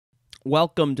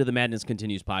Welcome to the Madness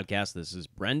Continues podcast. This is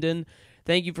Brendan.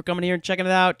 Thank you for coming here and checking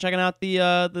it out. Checking out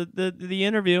the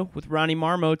interview with Ronnie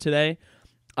Marmo today.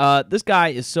 This guy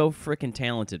is so freaking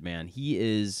talented, man.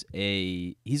 He's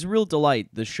a real delight.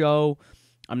 The show,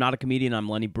 I'm Not a Comedian, I'm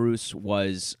Lenny Bruce,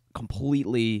 was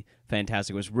completely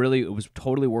fantastic. It was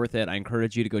totally worth it. I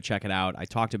encourage you to go check it out. I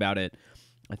talked about it,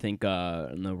 I think,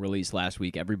 in the release last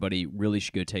week. Everybody really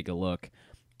should go take a look.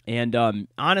 And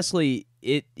honestly,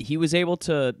 he was able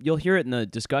to, you'll hear it in the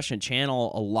discussion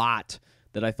channel a lot,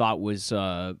 that I thought was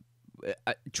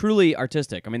truly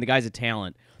artistic. I mean, the guy's a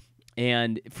talent.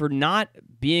 And for not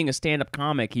being a stand-up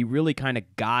comic, he really kind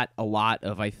of got a lot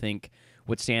of, I think,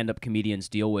 what stand-up comedians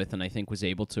deal with, and I think was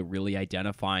able to really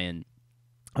identify and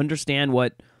understand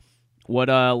what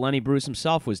Lenny Bruce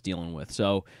himself was dealing with.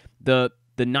 So the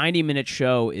 90-minute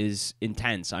show is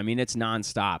intense. I mean, it's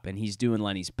nonstop, and he's doing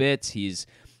Lenny's bits. He's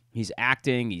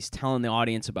acting. He's telling the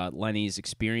audience about Lenny's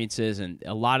experiences, and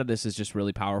a lot of this is just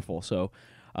really powerful. So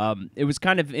it was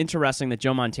kind of interesting that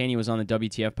Joe Montana was on the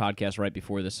WTF podcast right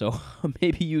before this. So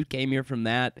maybe you came here from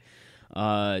that,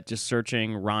 just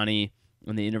searching Ronnie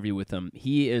and the interview with him.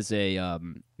 He's a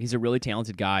really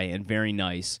talented guy and very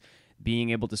nice. Being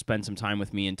able to spend some time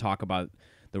with me and talk about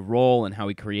the role and how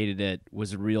he created it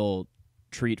was a real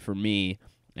treat for me.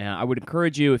 I would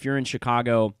encourage you, if you're in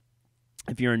Chicago,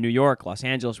 if you're in New York, Los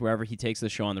Angeles, wherever he takes the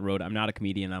show on the road, I'm Not a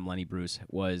Comedian, I'm Lenny Bruce,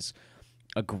 was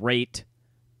a great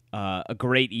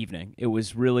evening. It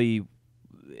was really,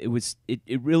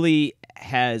 it really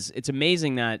has, it's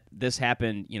amazing that this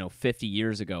happened, 50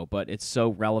 years ago, but it's so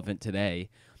relevant today.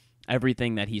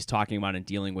 Everything that he's talking about and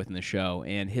dealing with in the show,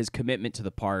 and his commitment to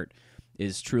the part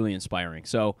is truly inspiring.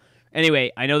 So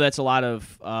anyway, I know that's a lot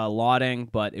of lauding,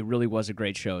 but it really was a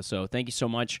great show. So thank you so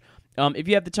much. If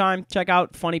you have the time, check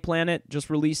out Funny Planet. Just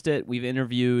released it. We've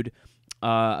interviewed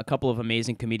a couple of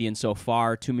amazing comedians so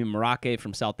far, Tumi Marake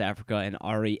from South Africa and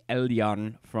Ari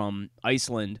Eljan from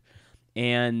Iceland.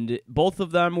 And both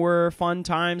of them were fun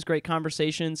times, great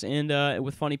conversations, and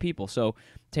with funny people. So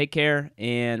take care,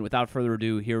 and without further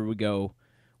ado, here we go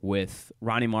with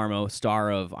Ronnie Marmo,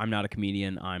 star of I'm Not a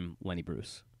Comedian, I'm Lenny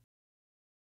Bruce.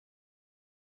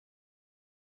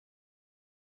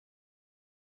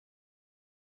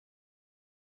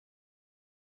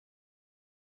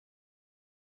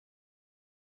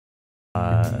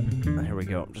 Here we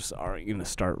go. I'm just already going to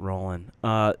start rolling.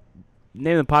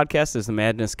 Name of the podcast is The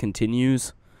Madness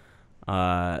Continues.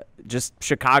 Just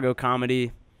Chicago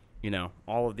comedy.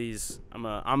 All of these. I'm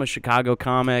a Chicago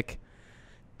comic,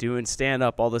 doing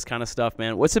stand-up, all this kind of stuff,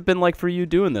 man. What's it been like for you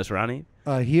doing this, Ronnie?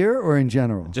 Here or in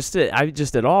general? Just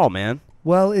at all, man.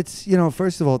 Well, it's,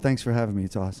 first of all, thanks for having me.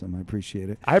 It's awesome. I appreciate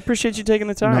it. I appreciate you taking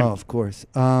the time. No, of course.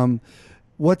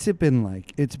 What's it been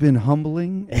like? It's been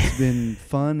humbling. It's been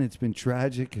fun. It's been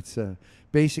tragic. It's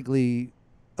basically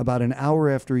about an hour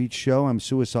after each show, I'm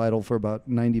suicidal for about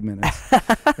 90 minutes.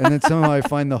 And then somehow I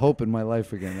find the hope in my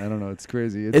life again. I don't know. It's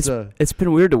crazy. It's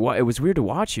been weird to it was weird to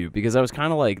watch you, because I was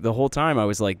kind of like, the whole time I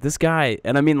was like, this guy,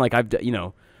 and I mean, like, I've,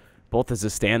 both as a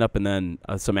stand-up and then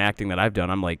some acting that I've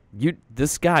done, I'm like,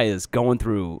 this guy is going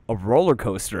through a roller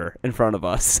coaster in front of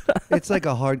us. It's like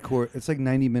a hardcore, it's like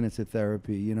 90 minutes of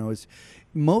therapy, It's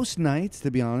most nights, to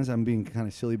be honest, I'm being kind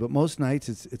of silly, but most nights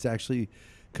it's actually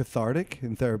cathartic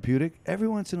and therapeutic. Every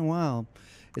once in a while,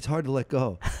 it's hard to let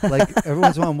go. Like, every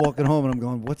once in a while I'm walking home and I'm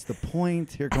going, what's the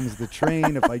point? Here comes the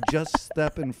train. If I just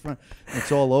step in front,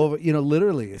 it's all over.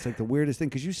 Literally, it's like the weirdest thing,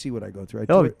 because you see what I go through.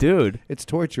 Dude. It's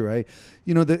torture, right?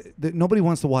 Nobody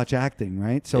wants to watch acting,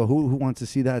 right? So who wants to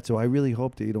see that? So I really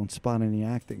hope that you don't spot any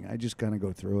acting. I just kind of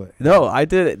go through it. No, I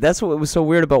did it. That's what was so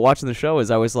weird about watching the show,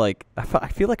 is I was like, I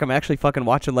feel like I'm actually fucking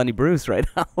watching Lenny Bruce right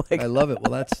now. I love it.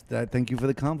 Well, thank you for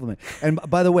the compliment. And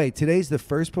by the way, today's the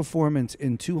first performance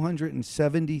in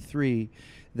 273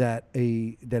 that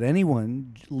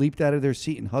anyone leaped out of their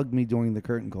seat and hugged me during the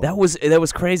curtain call. That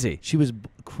was crazy. She was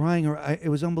crying. It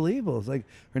was unbelievable. It's like,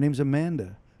 her name's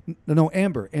Amanda. No,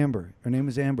 Amber. Her name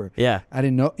is Amber. Yeah. I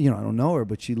didn't know, I don't know her,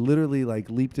 but she literally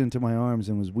leaped into my arms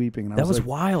and was weeping. And that was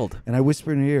wild. And I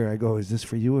whispered in her ear, I go, is this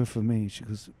for you or for me? She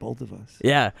goes, both of us.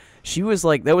 Yeah. She was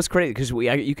like, that was crazy, because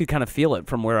you could kind of feel it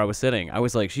from where I was sitting. I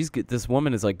was like, this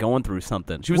woman is like going through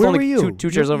something. She was only two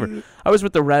chairs over. I was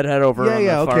with the redhead over on the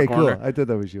far corner. Cool. I thought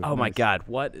that was you. Oh, nice. My God.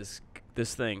 What is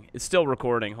this thing? It's still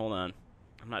recording. Hold on.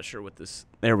 I'm not sure what this.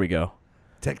 There we go.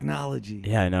 Technology.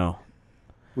 Yeah, I know.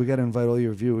 We got to invite all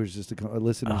your viewers,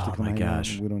 listeners to come hang out.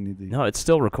 We don't need the. No, it's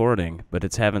still recording, but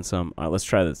it's having some. Let's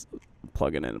try this.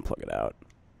 Plug it in and plug it out.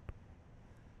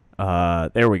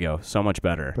 There we go. So much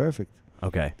better. Perfect.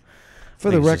 Okay.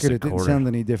 For the record, it didn't sound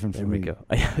any different for me. There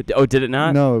we go. Oh, did it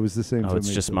not? No, it was the same for me. Oh,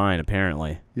 it's just mine,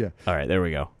 apparently. Yeah. All right, there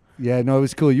we go. Yeah, no, it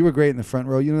was cool. You were great in the front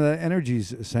row. You know, that energy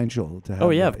is essential to have.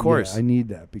 Oh, yeah, that. of course. Yeah, I need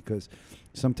that because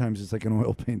sometimes it's like an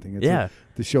oil painting. It's Yeah. like,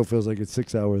 the show feels like it's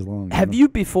 6 hours long. Have you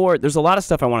before? There's a lot of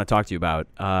stuff I want to talk to you about.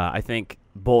 I think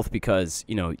both because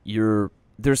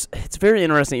it's very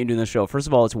interesting you doing this show. First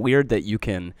of all, it's weird that you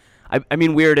can. I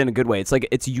mean, weird in a good way. It's like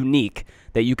it's unique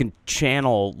that you can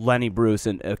channel Lenny Bruce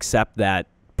and accept that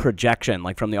projection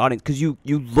like from the audience because you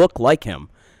look like him,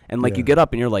 and like you get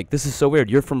up and you're like, this is so weird.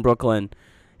 You're from Brooklyn.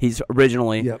 He's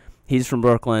originally. Yep. He's from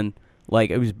Brooklyn. Like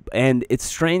it was, and it's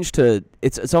strange to.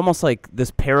 It's almost like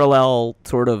this parallel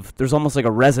sort of. There's almost like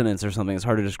a resonance or something. It's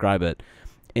hard to describe it.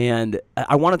 And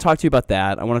I want to talk to you about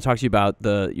that. I want to talk to you about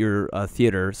your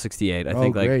theater 68. I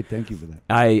think great. Thank you for that.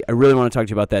 I really want to talk to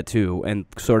you about that too, and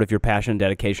sort of your passion,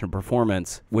 dedication, and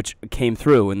performance, which came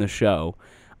through in the show.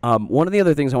 One of the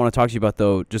other things I want to talk to you about,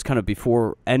 though, just kind of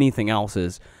before anything else,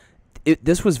 is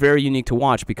this was very unique to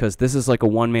watch because this is like a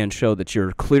one-man show that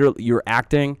you're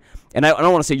acting, and I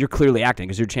don't want to say you're clearly acting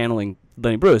because you're channeling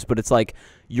Lenny Bruce, but it's like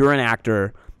you're an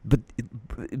actor. But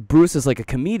Bruce is like a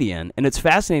comedian, and it's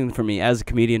fascinating for me as a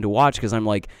comedian to watch because I'm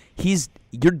like,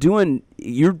 you're doing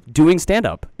stand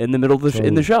up in the middle of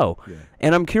in the show,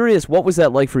 and I'm curious, what was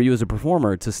that like for you as a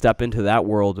performer to step into that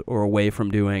world or away from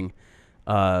doing?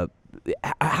 How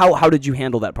did you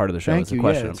handle that part of the show? Thank you.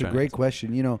 Yeah, it's a great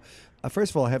question. You know,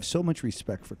 first of all, I have so much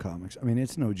respect for comics. I mean,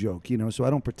 it's no joke. You know, so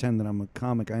I don't pretend that I'm a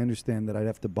comic. I understand that I'd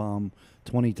have to bomb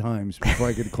 20 times before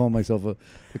I could call myself a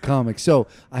comic. So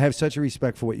I have such a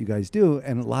respect for what you guys do,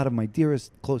 and a lot of my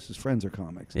dearest, closest friends are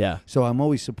comics. Yeah. So I'm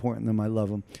always supporting them. I love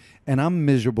them. And I'm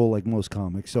miserable like most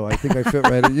comics, so I think I fit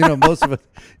right in. You know, most of it,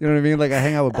 you know what I mean? Like I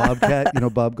hang out with Bobcat, you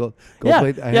know, Bob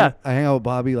Goldthwait. I hang out with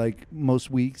Bobby like most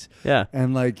weeks. Yeah.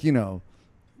 And like, you know,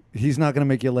 he's not going to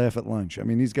make you laugh at lunch. I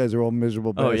mean, these guys are all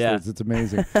miserable bastards. Oh, yeah. It's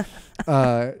amazing.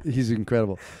 He's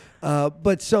incredible.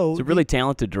 But so he's a really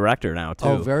talented director now too.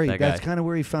 Oh, very. That's guy. kind of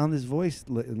where he found his voice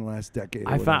in the last decade.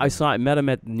 I met him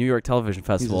at New York Television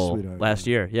Festival last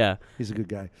year. Yeah, he's a good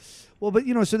guy. Well, but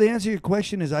you know, so the answer to your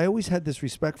question is, I always had this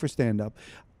respect for stand-up.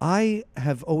 I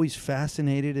have always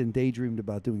fascinated and daydreamed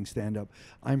about doing stand-up.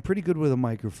 I'm pretty good with a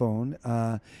microphone,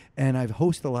 and I've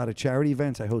hosted a lot of charity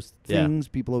events. I host things.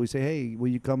 People always say, "Hey, will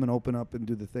you come and open up and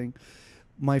do the thing?"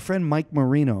 My friend Mike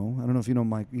Marino, I don't know if you know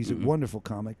Mike, he's a wonderful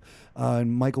comic,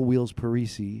 and Michael Wheels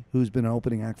Parisi, who's been an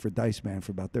opening act for Dice Man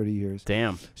for about 30 years.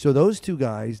 Damn. So those two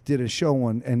guys did a show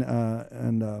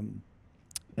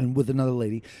and with another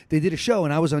lady, they did a show,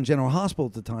 and I was on General Hospital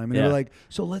at the time, and they were like,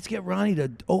 "So let's get Ronnie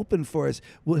to open for us.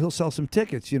 Well, he'll sell some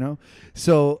tickets, you know."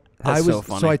 So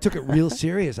so I took it real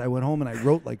serious. I went home and I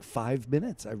wrote like 5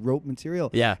 minutes. I wrote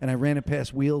material, and I ran it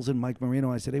past Wheels and Mike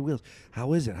Marino. I said, "Hey, Wheels,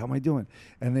 how is it? How am I doing?"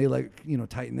 And they like, you know,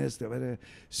 tighten this.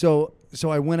 So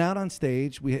I went out on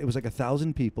stage. It was like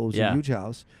 1,000 people. It was a huge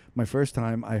house. My first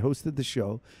time, I hosted the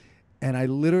show, and I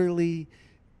literally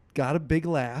got a big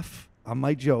laugh on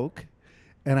my joke.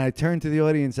 And I turned to the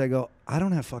audience. I go, I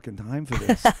don't have fucking time for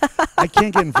this. I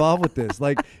can't get involved with this.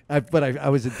 Like, but I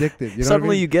was addicted. You know Suddenly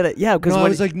what I mean? you get it. Yeah, because I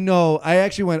was like, no. I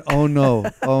actually went, oh no,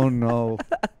 oh no,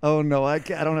 oh no. I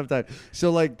don't have time. So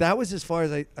like that was as far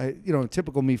as I you know,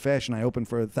 typical me fashion. I opened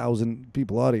for 1,000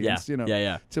 people audience. Yeah. You know,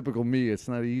 yeah. Typical me. It's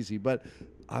not easy, but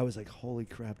I was like, holy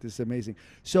crap, this is amazing.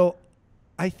 So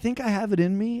I think I have it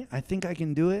in me. I think I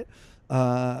can do it.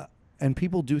 And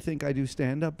people do think I do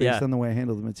stand up based on the way I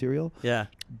handle the material. Yeah.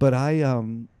 But I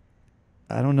don't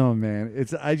know, man.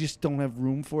 I just don't have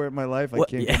room for it in my life. I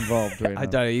can't get involved right now. I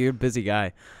tell you, you're a busy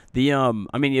guy.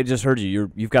 I mean, you just heard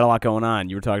you've got a lot going on.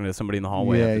 You were talking to somebody in the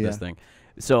hallway after this thing.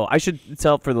 So I should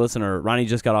tell for the listener, Ronnie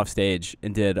just got off stage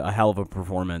and did a hell of a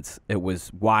performance. It was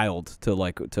wild to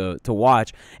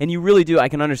watch, and you really do. I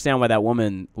can understand why that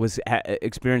woman was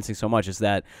experiencing so much. Is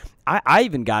that I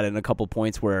even got in a couple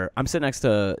points where I'm sitting next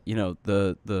to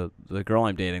the girl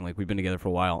I'm dating. Like we've been together for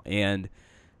a while, and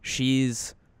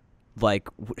she's like,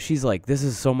 this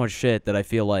is so much shit that I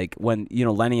feel like when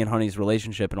Lenny and Honey's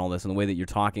relationship and all this and the way that you're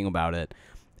talking about it,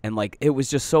 and like it was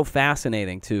just so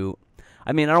fascinating to.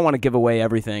 I mean, I don't want to give away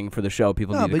everything for the show.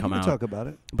 People need to come out. No, but you can talk about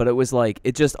it. But it was like,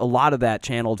 it just, a lot of that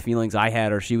channeled feelings I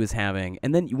had or she was having.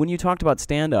 And then when you talked about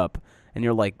stand-up, and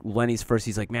you're like, Lenny's first,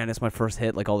 he's like, man, it's my first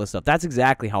hit, like all this stuff. That's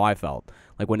exactly how I felt,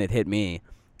 like when it hit me.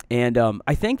 And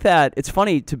I think that it's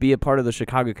funny to be a part of the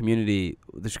Chicago community,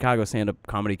 the Chicago stand-up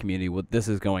comedy community, what this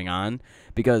is going on,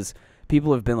 because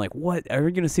people have been like, what? Are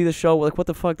you going to see the show? Like, what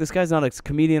the fuck? This guy's not a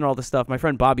comedian or all this stuff. My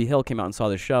friend Bobby Hill came out and saw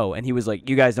the show, and he was like,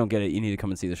 you guys don't get it. You need to come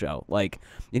and see the show. Like,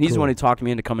 and he's the one who talked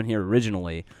me into coming here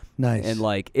originally. Nice. And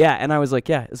like, yeah, and I was like,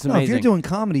 yeah, it's No, amazing. if you're doing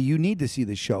comedy, you need to see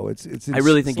the show. It's I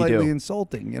really think you slightly do.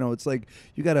 insulting. You know, it's like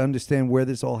you got to understand where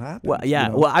this all happens. Well, yeah.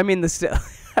 You know? Well, I mean,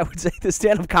 I would say the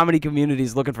stand-up comedy community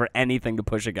is looking for anything to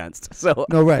push against. So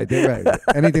No, right. They're right.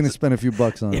 Anything to spend a few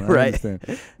bucks on. Right. I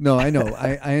understand. No, I know.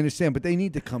 I understand. But they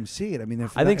need to come see it. I mean,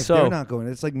 if they're not going,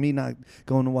 it's like me not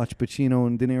going to watch Pacino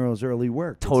and De Niro's early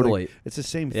work. Totally. It's the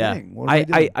same yeah. thing. What am I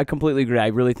doing? I completely agree. I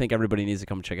really think everybody needs to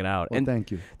come check it out. Well, and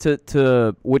thank you.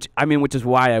 To which is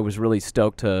why I was really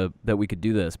stoked that we could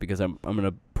do this, because I'm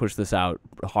gonna push this out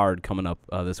hard coming up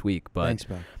this week. But Thanks,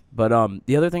 pal. But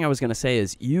the other thing I was gonna say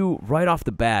is, you right off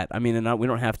the bat, I mean, and we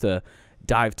don't have to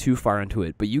dive too far into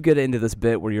it, but you get into this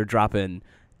bit where you're dropping,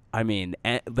 I mean,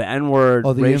 the N-word.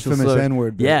 Oh, the infamous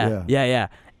N-word bit. Yeah.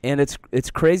 And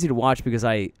it's crazy to watch, because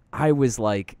I was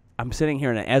like, I'm sitting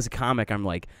here, and as a comic, I'm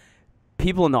like,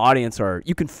 people in the audience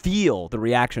you can feel the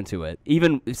reaction to it,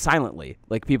 even silently.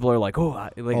 Like, people are like,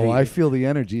 I feel the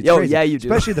energy. It's Oh, crazy. yeah, you do.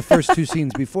 Especially the first two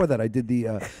scenes before that. I did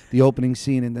the opening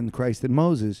scene and then Christ and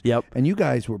Moses. Yep. And you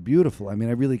guys were beautiful. I mean,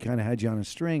 I really kind of had you on a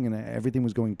string, and everything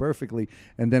was going perfectly.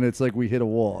 And then it's like we hit a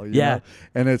wall. You know?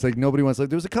 And it's like nobody wants. Like,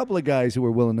 there was a couple of guys who were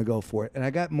willing to go for it, and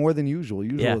I got more than usual.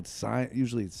 Usually it's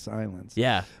silence.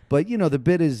 Yeah. But the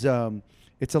bit is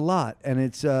it's a lot, and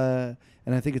it's.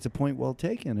 And I think it's a point well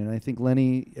taken. And I think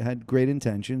Lenny had great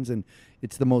intentions, and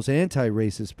it's the most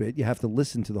anti-racist bit. You have to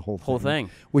listen to the whole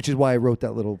thing. Which is why I wrote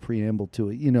that little preamble to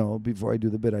it. Before I do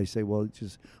the bit, I say, well,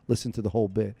 just listen to the whole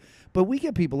bit. But we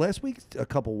get people. Last week, a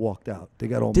couple walked out. They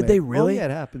got all Did mad. they really? Oh, yeah,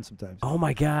 it happens sometimes. Oh,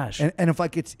 my gosh. And if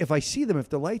I see them, if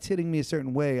the light's hitting me a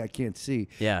certain way, I can't see.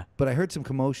 Yeah. But I heard some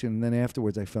commotion, and then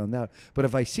afterwards I found out. But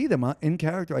if I see them in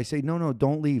character, I say, no,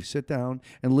 don't leave. Sit down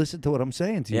and listen to what I'm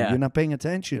saying to you. Yeah. You're not paying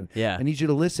attention. Yeah. I need you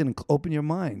to listen and open your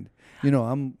mind.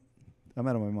 I'm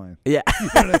out of my mind. Yeah.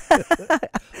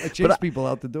 I chase people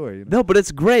out the door. No, but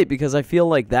it's great, because I feel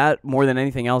like that more than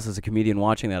anything else, as a comedian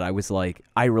watching that, I was like,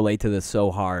 I relate to this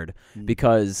so hard,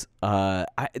 because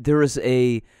there is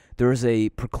a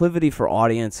proclivity for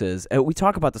audiences. We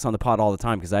talk about this on the pod all the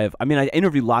time, because I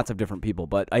interview lots of different people,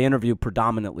 but I interview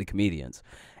predominantly comedians,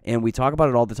 and we talk about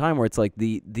it all the time, where it's like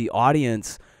the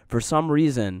audience, for some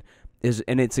reason,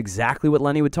 and it's exactly what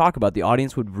Lenny would talk about. The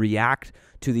audience would react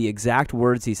to the exact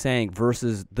words he's saying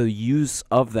versus the use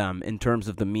of them in terms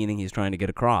of the meaning he's trying to get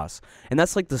across. And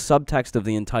that's like the subtext of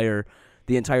the entire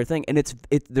thing. And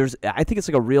I think it's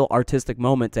like a real artistic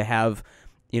moment to have,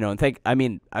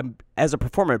 I'm as a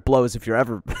performer, it blows if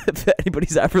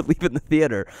anybody's ever leaving the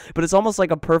theater. But it's almost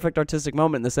like a perfect artistic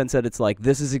moment in the sense that it's like,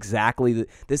 this is exactly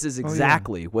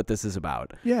what this is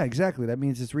about. Yeah, exactly. That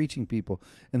means it's reaching people,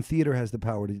 and theater has the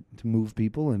power to move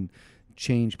people and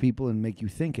change people and make you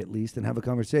think, at least, and have a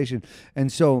conversation.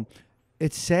 And so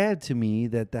it's sad to me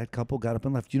that couple got up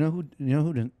and left. You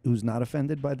know who's not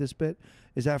offended by this bit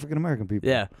is African American people.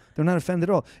 Yeah, they're not offended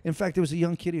at all. In fact, there was a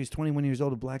young kid. He was 21 years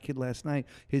old, a black kid last night.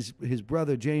 His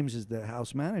brother James is the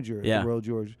house manager at the Royal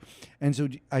George. And so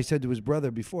I said to his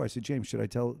brother before, I said, James, should I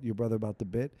tell your brother about the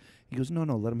bit? He goes, no,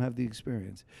 let him have the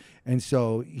experience. And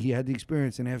so he had the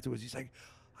experience, and afterwards he's like,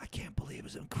 I can't believe it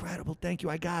was incredible. Thank you.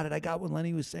 I got it. I got what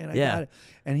Lenny was saying. I got it.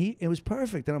 And it was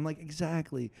perfect. And I'm like,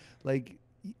 exactly. Like,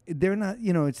 they're not,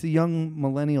 it's the young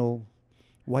millennial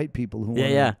white people who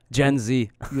Gen Z.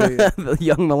 The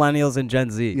young millennials and Gen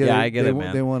Z. I get it,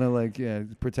 man. They want to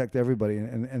protect everybody.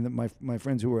 And my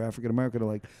friends who are African American are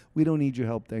like, we don't need your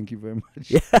help. Thank you very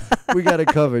much. We got it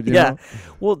covered. You know?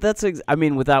 Well, that's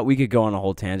we could go on a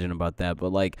whole tangent about that,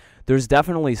 but like, there's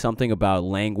definitely something about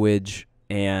language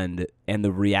and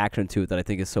the reaction to it that I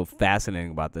think is so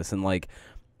fascinating about this. And like,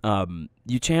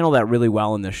 you channel that really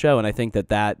well in the show, and I think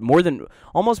that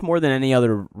almost more than any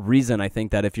other reason, I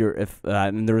think that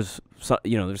and there's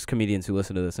comedians who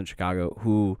listen to this in Chicago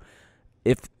who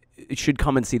should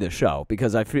come and see the show,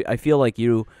 because I feel like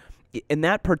you, in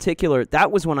that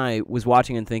was when I was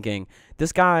watching and thinking,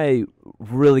 this guy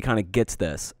really kind of gets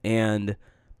this, and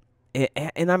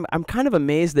I'm kind of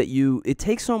amazed that it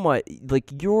takes so much, like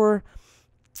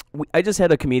I just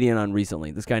had a comedian on recently,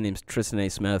 this guy named Tristan A.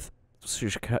 Smith,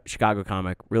 Chicago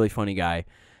comic, really funny guy.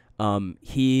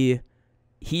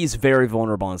 He's very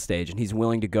vulnerable on stage, and he's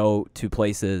willing to go to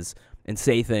places and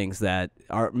say things that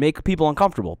make people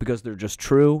uncomfortable because they're just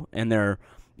true and they're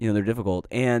difficult.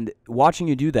 And watching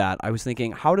you do that, I was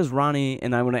thinking, how does Ronnie?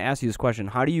 And I want to ask you this question: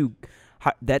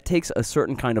 that takes a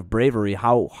certain kind of bravery.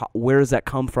 Where does that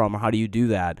come from, or how do you do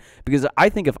that? Because I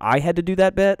think if I had to do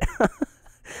that bit.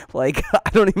 Like, I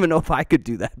don't even know if I could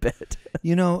do that bit.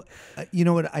 You know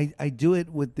what? I do it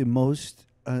with the most.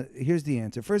 Here's the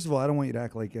answer. First of all, I don't want you to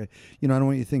act like, I don't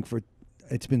want you to think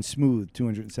it's been smooth.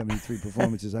 273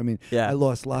 performances. I mean, Yeah. I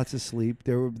lost lots of sleep.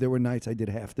 There were nights I did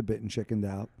half the bit and chickened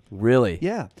out. Really?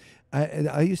 Yeah,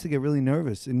 I used to get really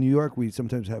nervous. In New York, we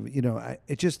sometimes have,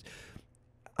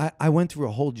 I went through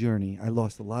a whole journey. I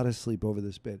lost a lot of sleep over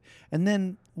this bit. And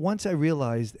then once I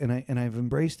realized, and I've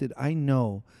embraced it, I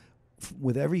know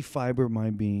with every fiber of my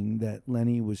being that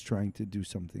Lenny was trying to do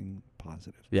something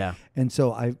positive. Yeah. And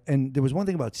so and there was one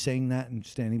thing about saying that and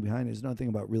standing behind it. There's another thing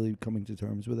about really coming to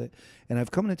terms with it. And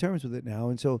I've come to terms with it now.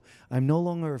 And so I'm no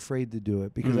longer afraid to do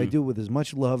it because I do it with as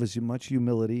much love, as much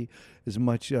humility, as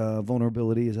much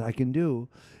vulnerability as I can do.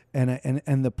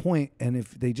 And the point, and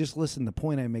if they just listen, the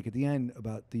point I make at the end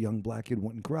about the young black kid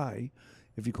wouldn't cry,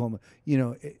 if you call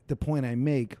him, the point I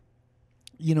make,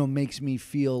 makes me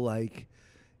feel like,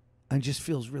 and just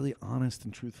feels really honest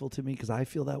and truthful to me because I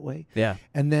feel that way. Yeah.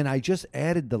 And then I just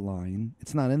added the line.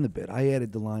 It's not in the bit. I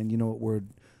added the line, you know what word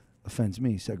offends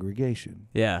me? Segregation.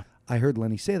 Yeah. I heard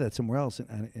Lenny say that somewhere else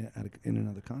in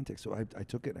another context. So I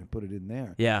took it and I put it in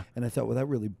there. Yeah. And I thought, well, that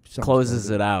really closes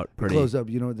it out pretty. Close up,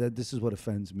 that this is what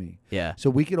offends me. Yeah. So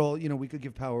we could all, we could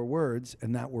give power words,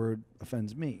 and that word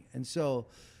offends me. And so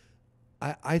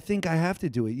I think I have to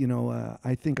do it.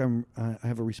 I think I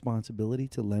have a responsibility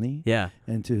to Lenny. Yeah.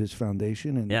 And to his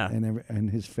foundation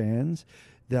and his fans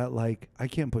that, like, I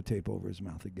can't put tape over his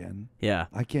mouth again. Yeah.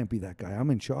 I can't be that guy. I'm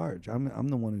in charge. I'm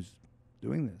the one who's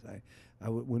doing this. I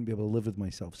wouldn't be able to live with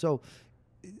myself. So,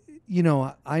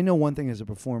 I know one thing as a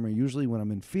performer. Usually when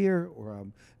I'm in fear or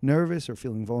I'm nervous or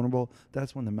feeling vulnerable,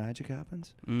 that's when the magic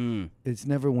happens. It's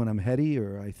never when I'm heady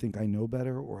or I think I know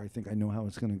better or I think I know how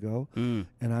it's going to go. And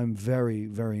I'm very,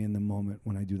 very in the moment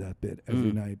when I do that bit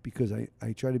every night because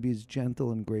I try to be as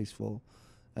gentle and graceful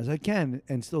as I can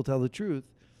and still tell the truth.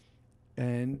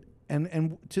 And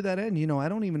to that end, I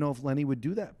don't even know if Lenny would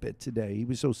do that bit today. He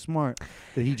was so smart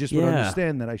that he just would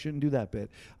understand that I shouldn't do that bit.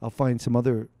 I'll find some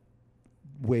other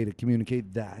way to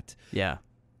communicate that. Yeah.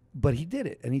 But he did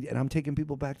it, and I'm taking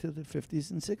people back to the 50s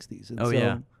and 60s.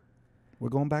 And we're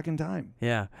going back in time.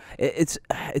 Yeah. It's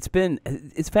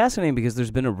fascinating because there's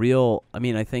been a real,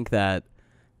 I think that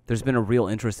there's been a real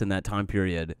interest in that time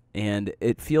period, and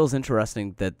it feels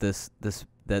interesting that this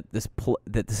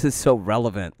is so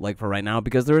relevant, like, for right now,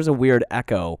 because there is a weird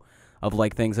echo of,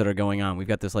 like, things that are going on. We've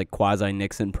got this, like, quasi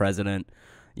Nixon president,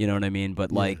 you know what I mean?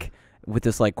 But like with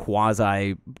this, like,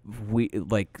 quasi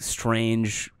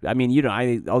strange. All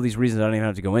these reasons I don't even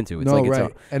have to go into. It's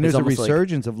right. And there's a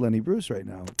resurgence of Lenny Bruce right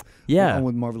now. Yeah,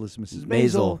 with Marvelous Mrs.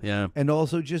 Maisel. Yeah, and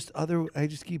also just other. I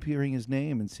just keep hearing his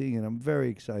name and seeing it. I'm very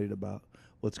excited about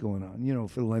what's going on.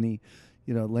 For Lenny,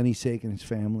 Lenny's sake and his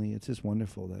family. It's just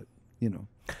wonderful that.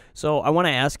 So I want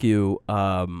to ask you.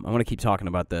 I want to keep talking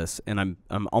about this, and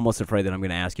I'm almost afraid that I'm going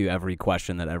to ask you every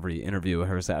question that every interviewer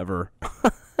has ever.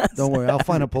 Don't worry, I'll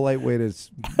find a polite way to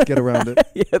get around it.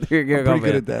 Yeah, there you go. I'm pretty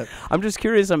good at that. I'm just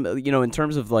curious. In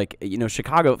terms of, like,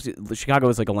 Chicago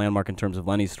is like a landmark in terms of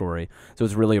Lenny's story. So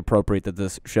it's really appropriate that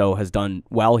this show has done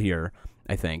well here,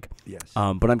 I think. Yes.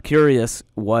 But I'm curious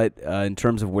what, in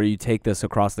terms of where you take this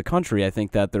across the country. I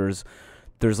think that there's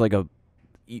like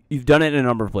you've done it in a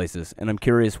number of places, and I'm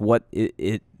curious what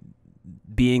it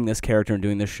being this character and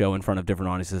doing this show in front of different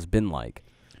audiences has been like.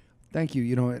 Thank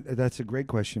you. That's a great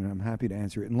question. I'm happy to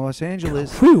answer it. In Los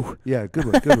Angeles, yeah, good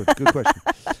one, good question.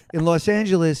 In Los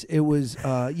Angeles, it was,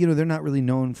 they're not really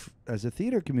known as a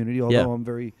theater community, although I'm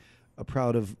very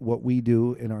proud of what we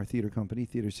do in our theater company,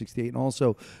 Theater 68, and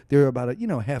also there are about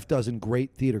a half dozen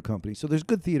great theater companies. So there's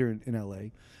good theater in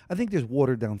L.A. I think there's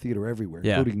watered down theater everywhere,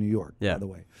 including New York, by the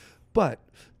way. But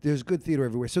there's good theater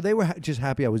everywhere. So they were just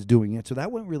happy I was doing it. So that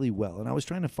went really well. And I was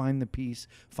trying to find the piece,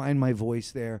 find my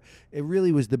voice there. It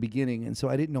really was the beginning. And so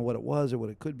I didn't know what it was or what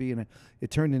it could be. And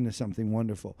it turned into something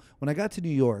wonderful. When I got to New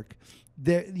York,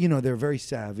 they're very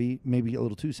savvy, maybe a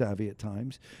little too savvy at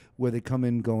times, where they come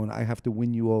in going, I have to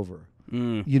win you over.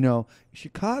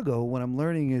 Chicago, what I'm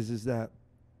learning is that,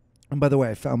 and by the way,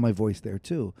 I found my voice there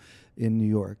too in New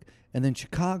York. And then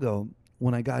Chicago,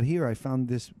 when I got here, I found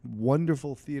this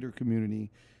wonderful theater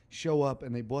community show up,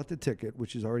 and they bought the ticket,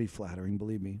 which is already flattering,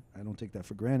 believe me. I don't take that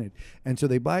for granted. And so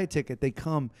they buy a ticket, they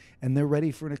come, and they're ready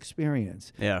for an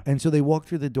experience. Yeah. And so they walk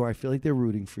through the door. I feel like they're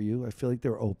rooting for you. I feel like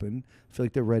they're open. I feel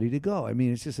like they're ready to go.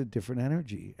 It's just a different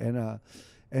energy.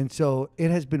 And so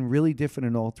it has been really different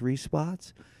in all three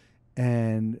spots.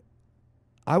 And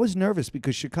I was nervous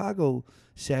because Chicago,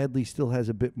 sadly, still has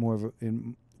a bit more of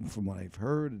from what I've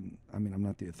heard, and I'm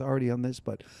not the authority on this,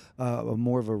 but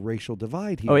more of a racial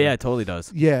divide here. Oh yeah, it totally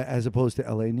does. Yeah, as opposed to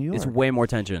L.A., New York. It's way more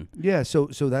tension. Yeah, so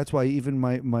that's why even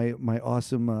my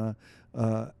awesome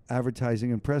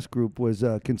advertising and press group was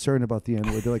concerned about the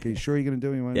N-word. They're like, "Are you sure you're going to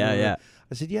do it?" You wanna Yeah, do it?" yeah.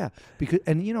 I said, "Yeah," because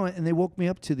and they woke me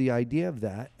up to the idea of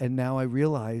that, and now I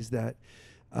realize that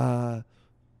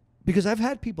because I've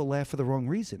had people laugh for the wrong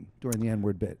reason during the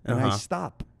N-word bit, and I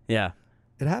stop. Yeah.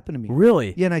 It happened to me.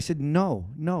 Really? Yeah, and I said, no,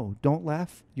 don't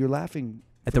laugh. You're laughing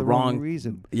At for the wrong wrong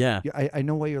reason. Yeah. I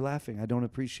know why you're laughing. I don't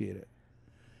appreciate it.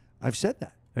 I've said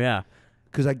that. Yeah.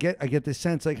 Because I get this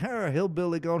sense like,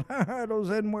 hillbilly going, those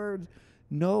N-words.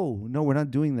 No, we're not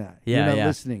doing that. Yeah, You're not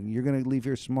listening. You're going to leave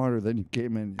here smarter than you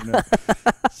came in.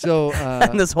 So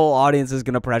and this whole audience is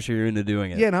going to pressure you into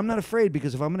doing it. Yeah, and I'm not afraid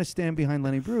because if I'm going to stand behind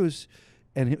Lenny Bruce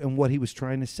and what he was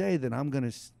trying to say, then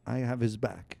I have his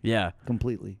back. Yeah.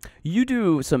 Completely. You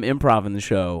do some improv in the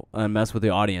show and mess with the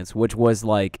audience, which was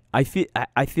like, I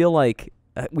feel like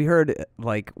we heard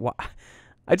like,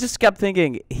 I just kept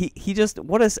thinking, he just,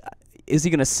 is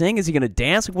he going to sing? Is he going to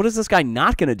dance? What is this guy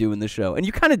not going to do in the show? And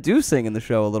you kind of do sing in the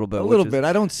show a little bit. A little bit.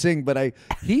 I don't sing, but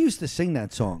he used to sing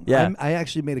that song. Yeah. I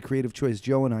actually made a creative choice.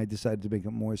 Joe and I decided to make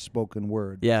it more spoken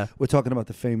word. Yeah. We're talking about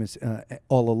the famous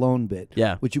All Alone bit.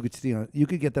 Yeah. Which you could see you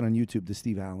could get that on YouTube, the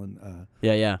Steve Allen.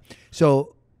 Yeah.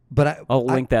 So, but I'll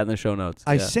link that in the show notes.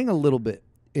 I sing a little bit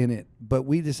in it, but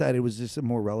we decided it was just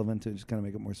more relevant to just kind of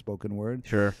make it more spoken word.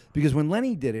 Sure. Because when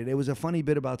Lenny did it, it was a funny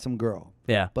bit about some girl.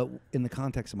 Yeah. But in the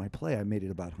context of my play, I made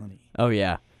it about honey. Oh,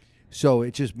 yeah. So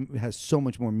it just has so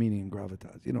much more meaning and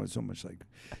gravitas. It's so much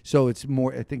so it's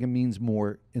more, I think it means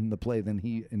more in the play than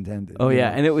he intended. Oh,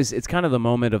 yeah. And it's kind of the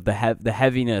moment of the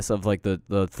heaviness of like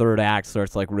the third act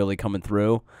starts like really coming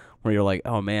through where you're like,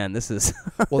 oh, man, this is.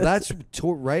 Well, that's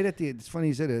right at it's funny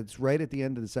you said it. It's right at the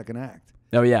end of the second act.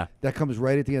 Oh, yeah. That comes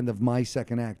right at the end of my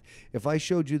second act. If I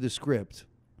showed you the script,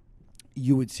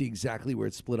 you would see exactly where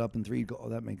it's split up in three. You'd go, oh,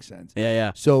 that makes sense.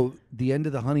 Yeah. So the end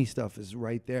of the honey stuff is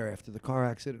right there after the car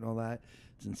accident and all that.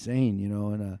 It's insane,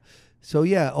 And so,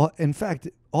 yeah, in fact,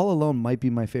 All Alone might be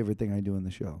my favorite thing I do in the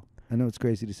show. I know it's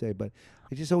crazy to say, but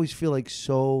I just always feel like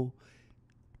so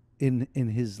in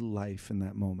his life in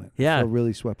that moment. Yeah. I feel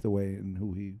really swept away in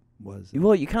who he was.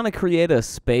 Well, you kind of create a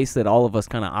space that all of us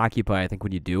kind of occupy, I think,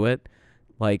 when you do it.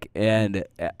 Like, and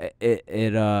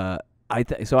it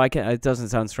doesn't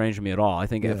sound strange to me at all. I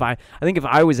think if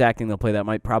I was acting the play, that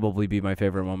might probably be my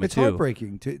favorite moment it's too. It's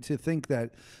heartbreaking to think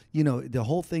that, the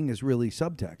whole thing is really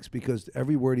subtext because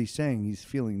every word he's saying, he's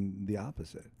feeling the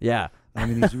opposite. Yeah. I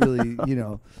mean, he's really,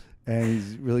 and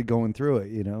he's really going through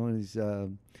it, and he's,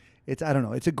 I don't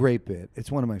know. It's a great bit.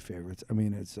 It's one of my favorites. I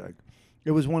mean, it's like,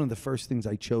 it was one of the first things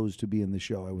I chose to be in the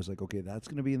show. I was like, okay, that's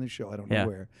going to be in the show. I don't know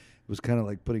where. It was kind of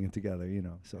like putting it together,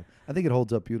 So I think it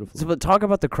holds up beautifully. So, but talk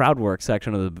about the crowd work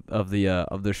section of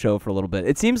the show for a little bit.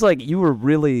 It seems like you were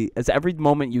really, as every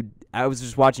moment I was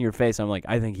just watching your face. I'm like,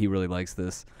 I think he really likes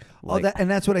this. Like, and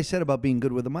that's what I said about being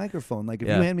good with a microphone. Like if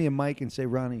you hand me a mic and say,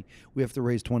 Ronnie, we have to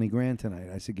raise $20,000 tonight.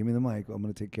 I said, give me the mic. I'm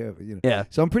going to take care of it. Yeah.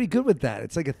 So I'm pretty good with that.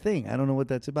 It's like a thing. I don't know what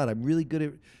that's about. I'm really good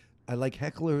at. I like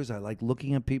hecklers. I like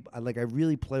looking at people. I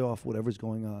really play off whatever's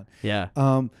going on. Yeah.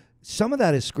 Some of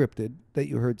that is scripted that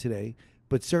you heard today,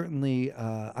 but certainly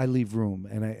I leave room.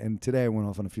 And today I went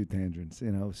off on a few tangents.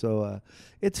 So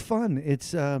it's fun.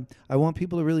 It's I want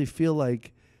people to really feel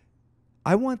like.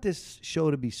 I want this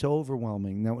show to be so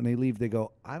overwhelming that when they leave, they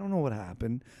go, I don't know what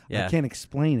happened. Yeah. I can't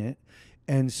explain it.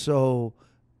 And so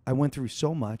I went through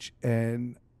so much,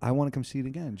 and I want to come see it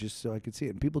again just so I could see it.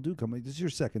 And people do come. This is your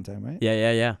second time, right?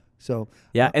 Yeah. So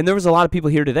yeah, and there was a lot of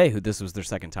people here today who this was their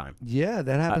second time. Yeah,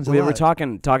 that happens a lot. We were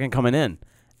talking coming in.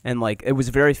 And like it was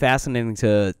very fascinating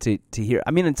to hear.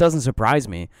 I mean, it doesn't surprise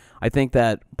me. I think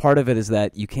that part of it is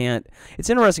that you can't.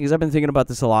 It's interesting because I've been thinking about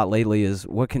this a lot lately. Is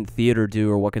what can theater do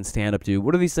or what can stand up do?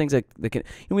 What are these things that can?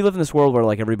 We live in this world where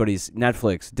like everybody's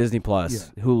Netflix, Disney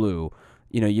Plus, Hulu.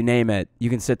 You name it.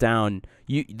 You can sit down.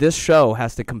 This show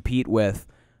has to compete with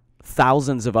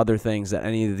thousands of other things that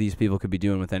any of these people could be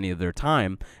doing with any of their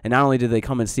time. And not only did they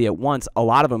come and see it once, a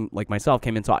lot of them, like myself,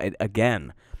 came and saw it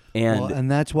again. And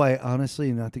that's why,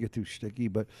 honestly, not to get too sticky,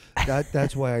 but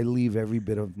that's why I leave every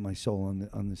bit of my soul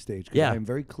on the stage. Yeah. I'm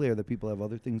very clear that people have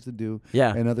other things to do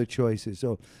and other choices.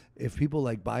 So if people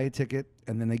like buy a ticket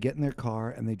and then they get in their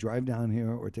car and they drive down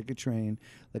here or take a train,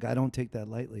 like I don't take that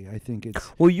lightly. I think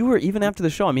it's... Well, you were, even after the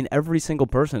show, I mean, every single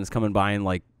person is coming by and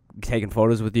like taking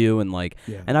photos with you and like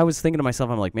and I was thinking to myself,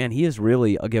 I'm like, man, he is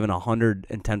really given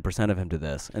 110% of him to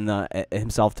this and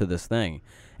himself to this thing.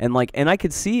 And like, and I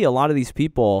could see a lot of these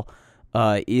people,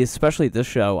 especially at this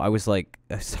show. I was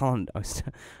telling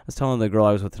the girl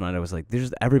I was with tonight, I was like,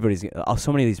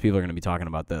 so many of these people are going to be talking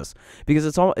about this because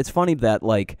it's funny that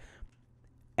like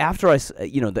after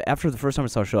the first time I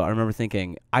saw the show, I remember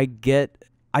thinking I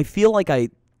feel like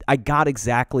I got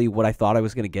exactly what I thought I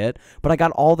was going to get, but I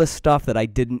got all this stuff that I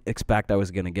didn't expect I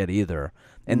was going to get either.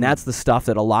 And that's the stuff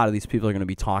that a lot of these people are going to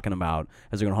be talking about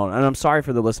as they're going to hold on. And I'm sorry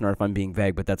for the listener if I'm being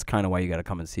vague, but that's kind of why you got to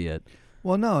come and see it.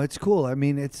 Well, no, it's cool. I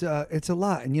mean, it's a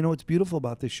lot. And you know what's beautiful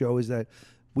about this show is that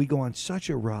we go on such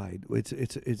a ride.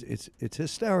 It's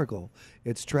hysterical.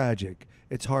 It's tragic.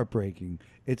 It's heartbreaking.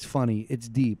 It's funny. It's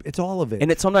deep. It's all of it. And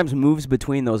it sometimes moves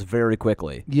between those very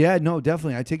quickly. Yeah, no,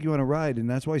 definitely. I take you on a ride, and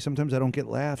that's why sometimes I don't get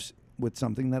laughs with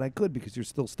something that I could, because you're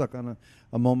still stuck on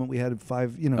a moment we had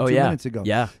 2 minutes ago.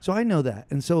 Yeah. So I know that.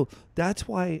 And so that's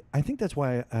why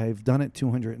I've done it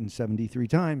 273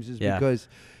 times is because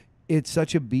it's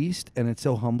such a beast and it's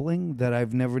so humbling that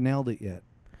I've never nailed it yet.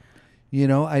 You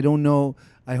know, I don't know.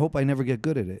 I hope I never get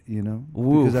good at it, you know,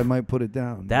 because I might put it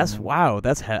down. That's you know? wow. I'm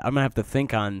going to have to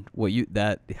think on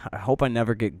I hope I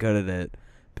never get good at it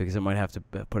because I might have to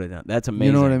put it down. That's amazing.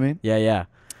 You know what I mean? Yeah, yeah.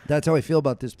 That's how I feel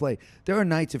about this play. There are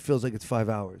nights it feels like it's 5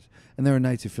 hours, and there are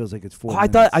nights it feels like it's 4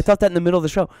 minutes. I thought that in the middle of the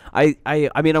show. I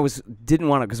mean, didn't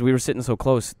want to because we were sitting so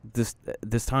close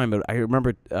this time, but I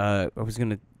remember I was going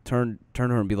to turn to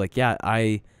her and be like, yeah,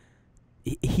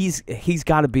 he's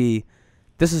got to be.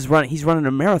 He's running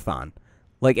a marathon,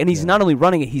 like, and he's not only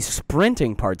running it, he's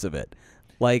sprinting parts of it.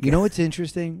 Like, you know what's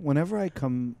interesting? Whenever I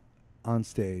come on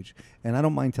stage, and I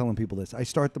don't mind telling people this, I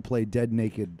start the play dead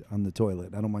naked on the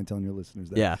toilet. I don't mind telling your listeners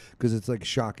that. Yeah. Because it's like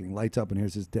shocking. Lights up, and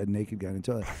here's this dead naked guy in the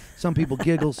toilet. Some people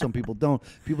giggle, some people don't.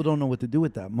 People don't know what to do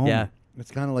at that moment. Yeah.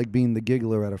 It's kind of like being the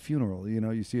giggler at a funeral. You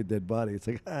know, you see a dead body. It's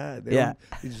like, they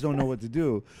just don't know what to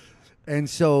do. And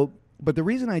so, but the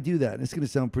reason I do that, and it's going to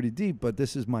sound pretty deep, but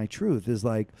this is my truth, is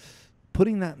like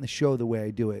putting that in the show the way I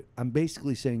do it. I'm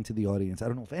basically saying to the audience, I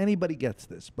don't know if anybody gets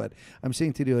this, but I'm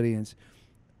saying to the audience,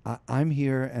 I'm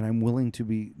here and I'm willing to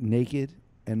be naked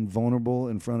and vulnerable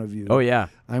in front of you. Oh yeah.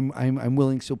 I'm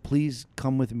willing, so please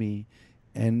come with me,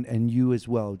 and you as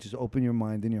well. Just open your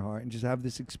mind and your heart and just have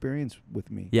this experience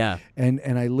with me. Yeah. And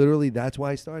I literally, that's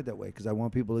why I started that way, because I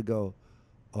want people to go,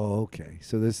 oh, okay,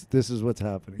 so this is what's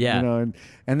happening. Yeah. You know,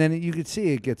 and then you could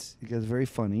see it gets very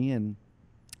funny, and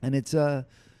it's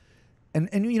and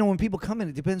you know, when people come in,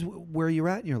 it depends where you're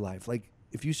at in your life. Like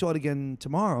if you saw it again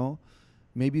tomorrow,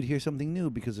 maybe you'd hear something new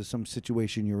because of some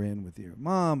situation you're in with your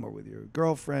mom or with your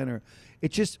girlfriend, or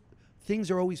it's just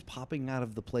things are always popping out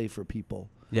of the play for people.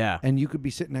 Yeah. And you could be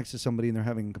sitting next to somebody and they're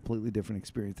having a completely different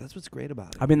experience. That's what's great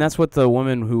about it. I mean, that's what the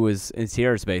woman who was in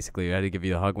tears basically had to give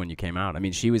you a hug when you came out. I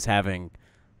mean, she was having.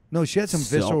 No, she had some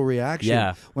visceral reaction.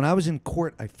 Yeah. When I was in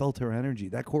court, I felt her energy.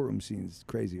 That courtroom scene is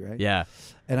crazy, right? Yeah.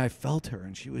 And I felt her,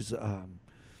 and she was.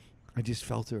 I just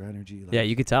felt her energy. Like, Yeah,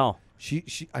 you could tell.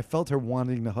 I felt her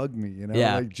wanting to hug me, you know,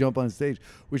 Yeah. like jump on stage,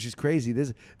 which is crazy.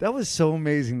 That was so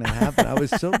amazing that happened. I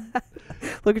was so.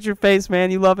 Look at your face,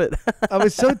 man. You love it. I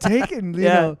was so taken, you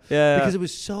know, yeah. because it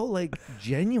was so like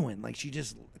genuine. Like she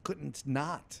just couldn't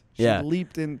not. She Yeah.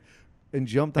 leaped in and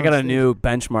jumped. I on got a stage. new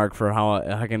benchmark for how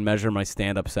I can measure my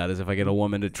stand-up set is if I get a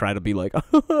woman to try to be like,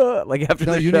 like after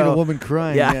No, the you show. need a woman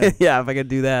crying. Yeah, yeah. If I could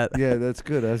do that. Yeah, that's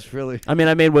good. That's really. I mean,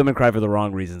 I made women cry for the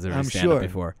wrong reasons. I'm stand-up sure.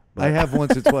 before. I have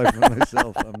once or twice for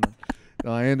myself.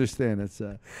 No, I understand. It's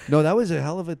no, that was a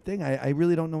hell of a thing. I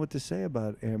really don't know what to say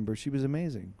about Amber. She was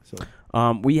amazing.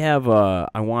 So we have.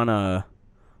 I wanna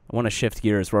shift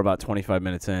gears. We're about 25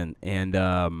 minutes in, and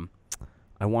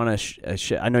I want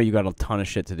to. I know you got a ton of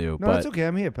shit to do. No, but it's okay.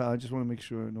 I'm here, pal. I just want to make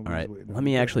sure nobody's all right, waiting. let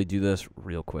me actually do this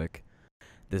real quick.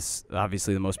 This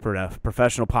obviously the most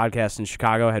professional podcast in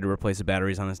Chicago. I had to replace the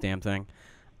batteries on this damn thing.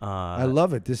 I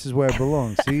love it. This is where I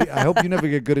belong. See, I hope you never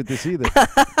get good at this either.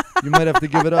 You might have to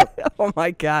give it up. Oh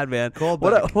my God, man! Call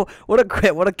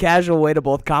what a casual way to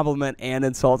both compliment and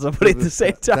insult somebody at the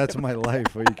same time. That's my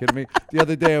life. Are you kidding me? The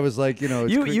other day I was like, you know,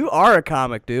 you are a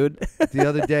comic, dude. The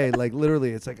other day, like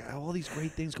literally, it's like all these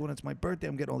great things going on. It's my birthday.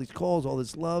 I'm getting all these calls, all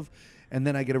this love, and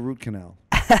then I get a root canal.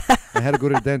 I had to go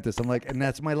to the dentist. I'm like, and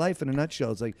that's my life in a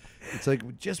nutshell. It's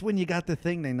like just when you got the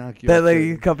thing, they knock you That off. like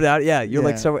you come out, yeah. You're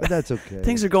like so. But that's okay.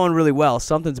 Things are going really well.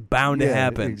 Something's bound to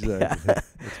happen. Exactly. Yeah.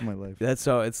 That's my life. That's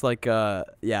so. It's like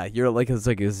yeah. You're like it's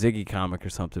like a Ziggy comic or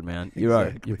something, man.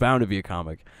 You're bound to be a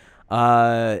comic. So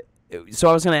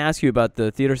I was going to ask you about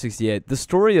the Theater 68. The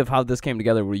story of how this came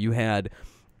together, where you had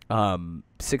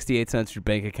 68 cents your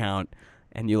bank account.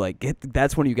 And you like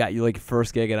that's when you got your like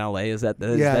first gig in LA. Is that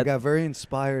I got very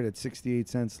inspired at 68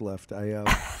 cents left. I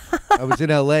was in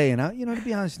LA, and to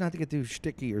be honest, not to get too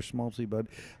shticky or schmaltzy, but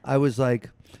I was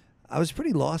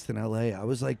pretty lost in LA. I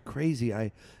was like crazy.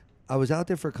 I was out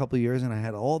there for a couple of years, and I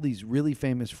had all these really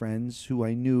famous friends who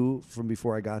I knew from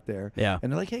before I got there. Yeah.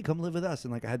 And they're like, hey, come live with us.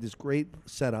 And like I had this great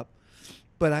setup.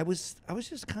 But I was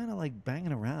just kind of like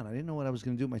banging around. I didn't know what I was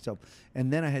going to do with myself.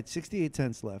 And then I had 68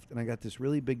 cents left, and I got this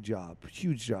really big job,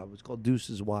 huge job. It was called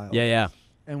Deuces Wild. Yeah, yeah.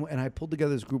 And I pulled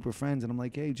together this group of friends, and I'm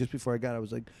like, hey, just before I got it, I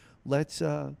was like, let's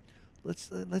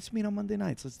meet on Monday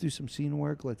nights. Let's do some scene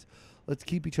work. Let's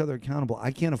keep each other accountable.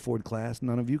 I can't afford class.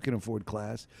 None of you can afford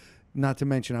class. Not to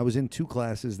mention, I was in 2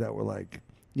 classes that were like,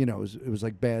 it was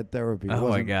like bad therapy. It Oh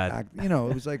my wasn't God.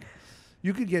 it was like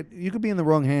you could be in the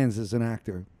wrong hands as an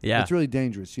actor. Yeah. It's really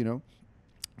dangerous,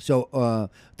 So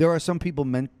there are some people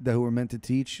who are meant to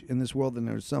teach in this world, and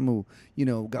there's some who,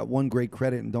 got one great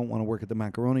credit and don't want to work at the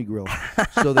macaroni grill.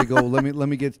 So they go, let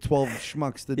me get 12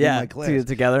 schmucks to do my class. To get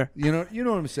together. You know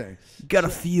what I'm saying? You gotta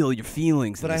feel your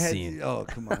feelings in But the scene. oh,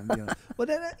 come on. But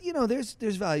then,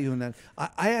 there's value in that.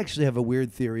 I actually have a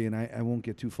weird theory, and I won't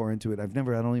get too far into it. I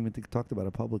don't even think talked about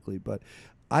it publicly, but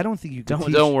I don't think you can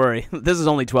teach. Don't worry. This is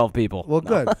only 12 people. Well,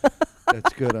 good.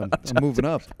 That's good. I'm moving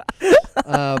up.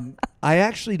 I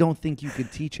actually don't think you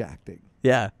could teach acting.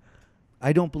 Yeah.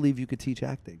 I don't believe you could teach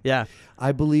acting. Yeah.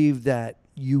 I believe that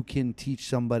you can teach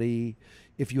somebody,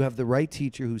 if you have the right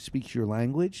teacher who speaks your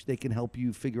language, they can help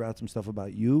you figure out some stuff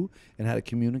about you and how to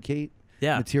communicate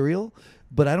material.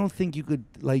 But I don't think you could,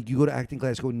 like, you go to acting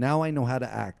class, go, now I know how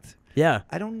to act. Yeah.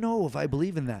 I don't know if I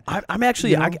believe in that. I'm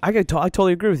actually, I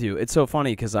totally agree with you. It's so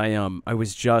funny because I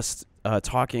was just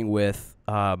talking with,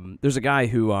 there's a guy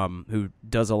who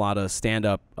does a lot of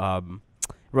stand-up,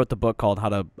 wrote the book called How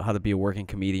to Be a Working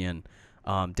Comedian.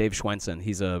 Dave Schwensen.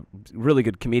 He's a really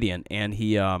good comedian, and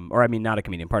not a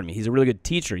comedian, pardon me. He's a really good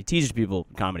teacher. He teaches people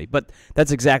comedy, but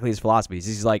that's exactly his philosophy.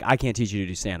 He's like, I can't teach you to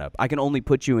do stand-up. I can only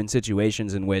put you in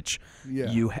situations in which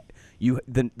the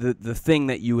thing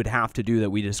that you would have to do that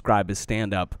we describe as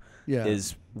stand-up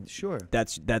is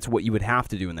that's what you would have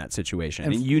to do in that situation,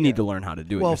 and you need to learn how to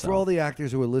do it yourself. For all the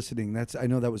actors who are listening, I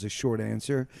know that was a short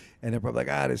answer, and they're probably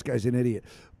like, this guy's an idiot,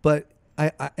 but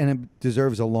and it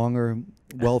deserves a longer,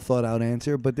 well thought out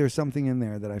answer, but there's something in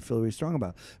there that I feel really strong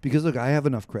about. Because look, I have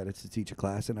enough credits to teach a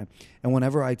class, and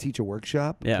whenever I teach a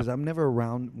workshop, because I'm never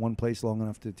around one place long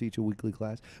enough to teach a weekly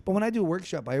class, but when I do a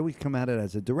workshop, I always come at it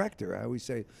as a director. I always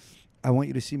say, I want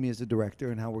you to see me as a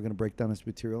director and how we're going to break down this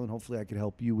material, and hopefully I can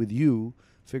help you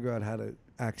figure out how to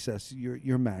access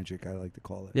your magic, I like to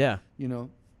call it. Yeah.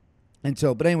 And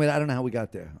so, but anyway, I don't know how we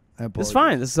got there. It's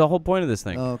fine. This is the whole point of this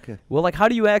thing. Oh, okay. Well, like, how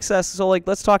do you access? So, like,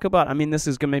 let's talk about. I mean, this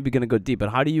is maybe going to go deep, but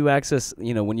how do you access?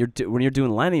 When you're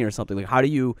doing Lenny or something, like, how do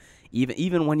you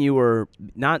even when you were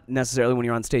not necessarily when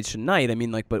you're on stage tonight? I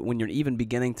mean, like, but when you're even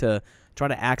beginning to try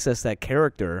to access that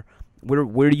character,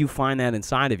 where do you find that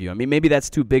inside of you? I mean, maybe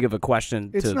that's too big of a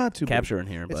question to capture in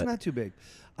here. It's not too big.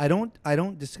 I don't.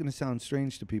 This is going to sound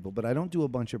strange to people, but I don't do a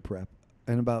bunch of prep.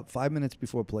 And about 5 minutes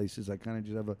before places, I kind of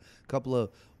just have a couple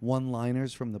of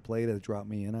one-liners from the play that drop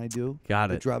me in.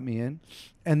 That drop me in.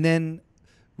 And then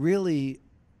really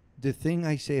the thing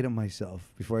I say to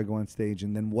myself before I go on stage,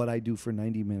 and then what I do for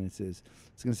 90 minutes is,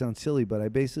 it's going to sound silly, but I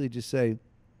basically just say,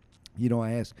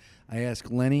 I ask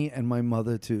Lenny and my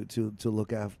mother to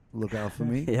look out for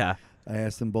me. Yeah. I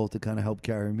ask them both to kind of help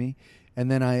carry me. And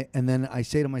then I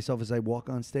say to myself as I walk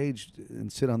on stage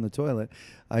and sit on the toilet,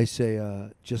 I say,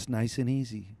 just nice and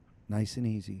easy, nice and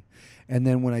easy. And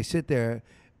then when I sit there,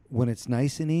 when it's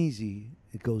nice and easy,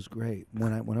 it goes great.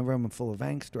 Whenever I'm full of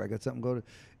angst or I got something going,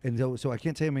 and so I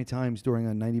can't tell you how many times during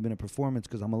a 90-minute performance,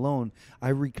 because I'm alone,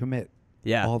 I recommit.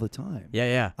 Yeah. All the time.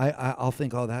 Yeah. I'll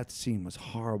think, that scene was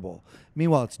horrible.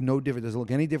 Meanwhile, it's no different. Doesn't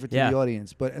look any different to the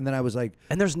audience. And then I was like,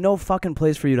 and there's no fucking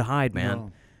place for you to hide, man.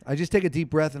 No. I just take a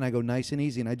deep breath and I go nice and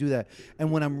easy, and I do that.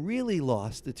 And when I'm really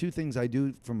lost, the two things I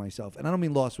do for myself, and I don't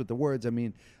mean lost with the words, I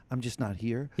mean I'm just not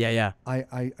here. Yeah.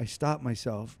 I stop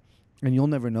myself, and you'll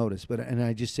never notice, and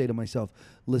I just say to myself,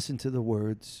 listen to the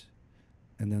words,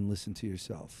 and then listen to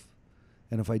yourself.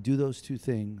 And if I do those two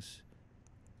things,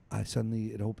 suddenly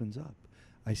it opens up.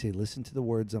 I say, listen to the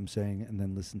words I'm saying, and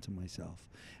then listen to myself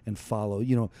and follow.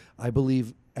 I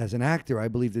believe, as an actor,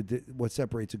 that what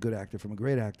separates a good actor from a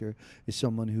great actor is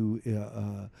someone who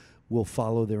will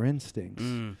follow their instincts.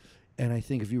 And I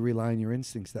think if you rely on your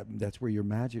instincts, that's where your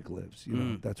magic lives.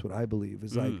 That's what I believe.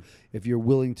 It's like, if you're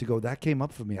willing to go, that came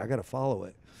up for me, I got to follow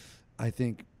it. I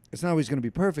think it's not always going to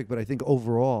be perfect, but I think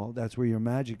overall, that's where your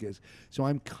magic is. So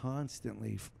I'm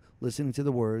constantly listening to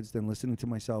the words, then listening to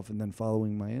myself, and then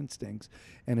following my instincts.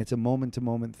 And it's a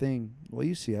moment-to-moment thing. Well,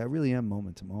 you see, I really am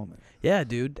moment-to-moment. Yeah,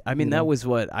 dude. I mean, that was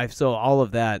what so all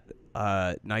of that,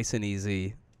 nice and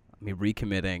easy, me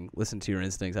recommitting. Listen to your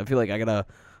instincts. I feel like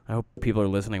I hope people are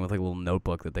listening with like a little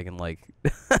notebook that they can like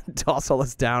toss all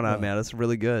this down on, man. That's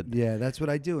really good. Yeah, that's what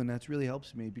I do, and that's really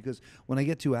helps me because when I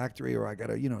get too actory or I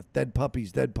gotta, dead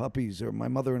puppies, or my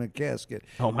mother in a casket.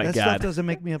 Oh my that God, stuff doesn't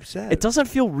make me upset. It doesn't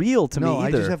feel real to me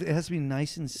either. It has to be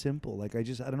nice and simple. Like I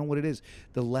don't know what it is.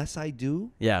 The less I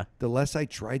do, the less I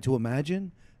try to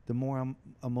imagine, the more I'm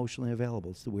emotionally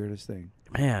available. It's the weirdest thing.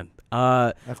 Man,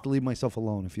 I have to leave myself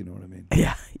alone, if you know what I mean.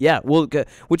 Yeah. Well,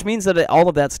 which means that all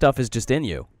of that stuff is just in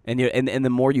you, and the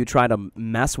more you try to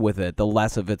mess with it, the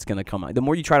less of it's gonna come out. The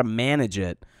more you try to manage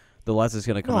it, the less it's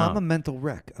gonna come out. I'm a mental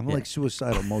wreck. I'm like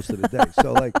suicidal most of the day.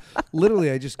 So like, literally,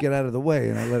 I just get out of the way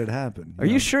and I let it happen. Are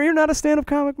you sure you're not a stand-up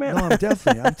comic, man? No, I'm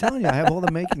definitely. I'm telling you, I have all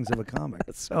the makings of a comic.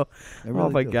 So, really oh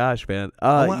my do. gosh, man.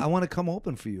 I want to come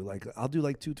open for you. Like, I'll do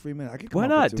like 2-3 minutes. I can come why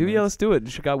open not? 2 Yeah, minutes. let's do it.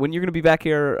 Chicago. When you're gonna be back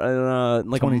here,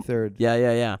 like 23rd.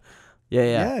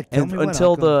 Yeah. Tell me when,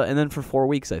 until I'll and then for 4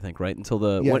 weeks, I think, right? Until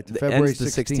the February ends the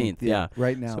 16th. Yeah,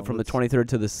 right now. So from the 23rd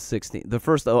to the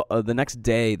 16th, the next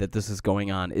day that this is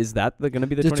going on, is that going to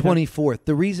be the 24th?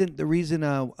 The reason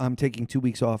I'm taking 2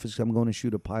 weeks off is 'cause I'm going to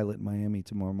shoot a pilot in Miami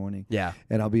tomorrow morning. Yeah,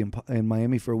 and I'll be in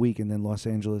Miami for a week and then Los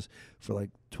Angeles for like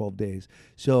 12 days.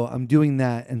 So I'm doing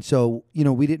that, and so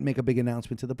we didn't make a big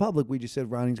announcement to the public. We just said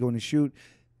Ronnie's going to shoot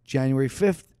January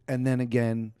 5th. And then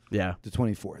again, the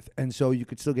 24th. And so you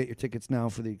could still get your tickets now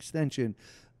for the extension.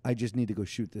 I just need to go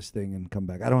shoot this thing and come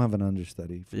back. I don't have an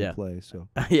understudy for the play. So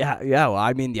yeah. Well,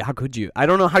 I mean, how could you? I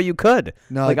don't know how you could.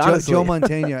 No, like, Joe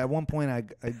Montana. At one point,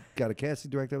 I got a casting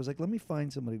director. I was like, let me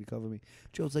find somebody to cover me.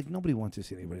 Joe's like, nobody wants to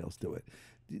see anybody else do it.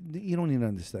 You don't need an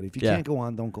understudy. If you can't go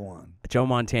on, don't go on. Joe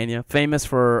Montana, famous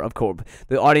for, of course,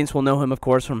 the audience will know him, of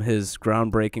course, from his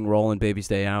groundbreaking role in Baby's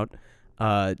Day Out.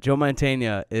 Joe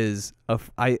Montana is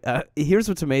here's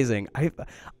what's amazing.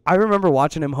 I remember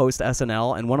watching him host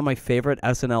SNL, and one of my favorite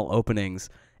SNL openings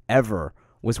ever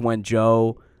was when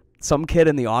some kid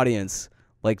in the audience,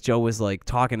 like Joe was like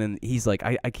talking, and he's like,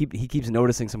 he keeps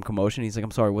noticing some commotion. He's like, I'm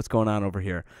sorry, what's going on over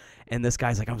here? And this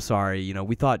guy's like, I'm sorry,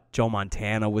 we thought Joe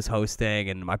Montana was hosting,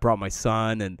 and I brought my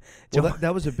son, and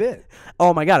that was a bit.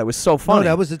 Oh my God, it was so funny.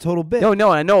 No, that was a total bit. No,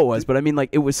 I know it was, but I mean,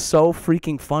 like, it was so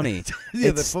freaking funny.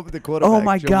 The quarterback. Oh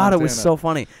my Joe God, Montana. it was so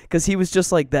funny because he was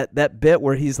just like that bit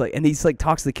where he's like, and he's like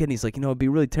talks to the kid, and he's like, it'd be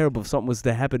really terrible if something was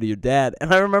to happen to your dad.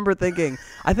 And I remember thinking,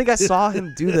 I think I saw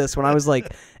him do this when I was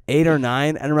like 8 or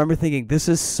 9, and I remember thinking, this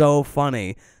is so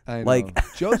funny. I know. Like,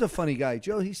 Joe's a funny guy.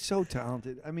 Joe, he's so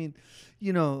talented. I mean,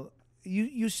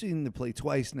 you've seen the play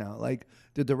twice now. Like,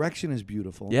 the direction is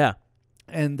beautiful. Yeah.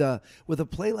 And with a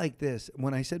play like this,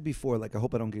 when I said before, like, I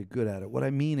hope I don't get good at it, what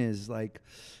I mean is, like,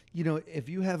 if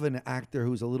you have an actor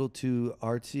who's a little too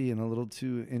artsy and a little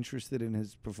too interested in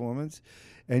his performance,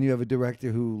 and you have a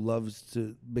director who loves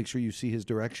to make sure you see his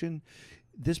direction,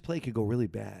 this play could go really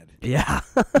bad. Yeah.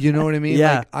 You know what I mean?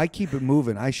 Yeah. Like, I keep it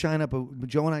moving.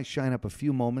 Joe and I shine up a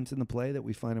few moments in the play that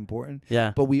we find important.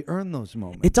 Yeah. But we earn those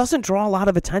moments. It doesn't draw a lot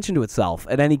of attention to itself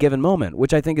at any given moment,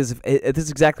 which I think is this is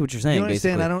exactly what you're saying. You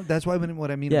understand? Basically. That's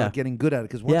what I mean about getting good at it.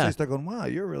 Because once I start going, wow,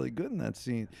 you're really good in that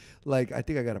scene, like, I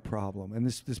think I got a problem, and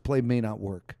this play may not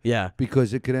work. Yeah.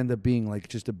 Because it could end up being like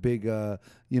just a big,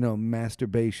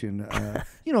 masturbation.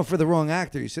 For the wrong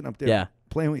actor, you're sitting up there. Yeah.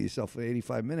 Playing with yourself for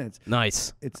 85 minutes.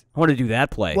 Nice. I want to do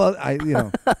that play. Well,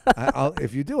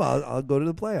 if you do, I'll go to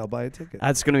the play. I'll buy a ticket.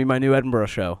 That's going to be my new Edinburgh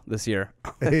show this year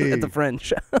at the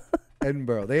Fringe.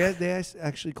 Edinburgh. They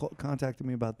actually contacted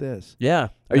me about this. Yeah.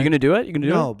 Are you going to do it? You going to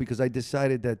do it? No, because I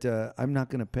decided that I'm not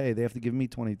going to pay. They have to give me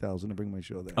 $20,000 to bring my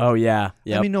show there. Oh yeah.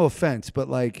 Yep. I mean, no offense, but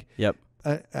like. Yep.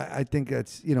 I think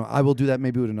that's, I will do that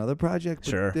maybe with another project.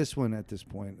 But sure. This one at this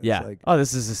point. It's yeah. Like,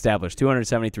 this is established.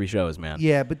 273 shows, man.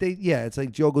 Yeah, but it's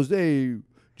like Joe goes, hey,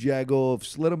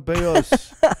 Jagoffs, let them pay us.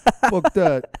 Fuck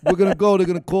that. We're going to go. They're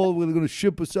going to call. We're going to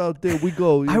ship us out there. We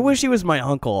go. I wish he was my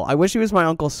uncle. I wish he was my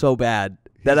uncle so bad.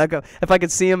 That if I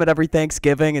could see him at every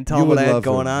Thanksgiving and tell him what I had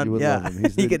going on,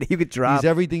 he could drop. He's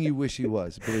everything you wish he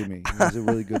was. Believe me, he's a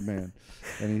really good man,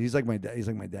 and he's like my dad. He's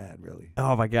like my dad, really.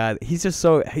 Oh my God, he's just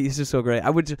so great.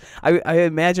 I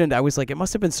imagined, I was like, it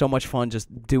must have been so much fun just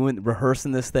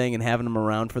rehearsing this thing and having him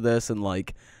around for this, and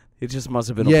like, it just must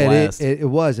have been a blast. It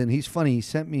was, and he's funny. He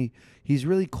sent me. He's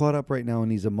really caught up right now in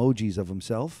these emojis of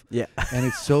himself. Yeah. And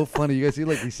it's so funny. You guys see,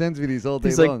 he sends me these all day long.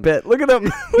 He's like, bet. Look at him.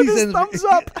 With his thumbs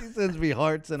up. He sends me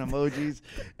hearts and emojis.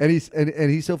 And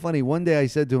he's so funny. One day I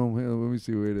said to him, let me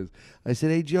see where it is. I said,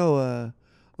 hey, Joe,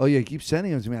 he keeps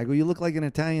sending them to me. I go, you look like an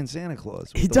Italian Santa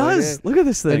Claus. He does. Look at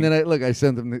this thing. And then I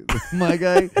sent him my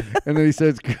guy. And then he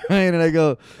starts crying.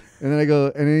 And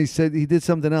then he said, he did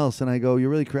something else. And I go, you're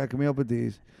really cracking me up with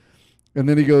these. And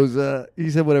then he goes,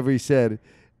 he said whatever he said.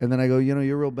 And then I go, you know,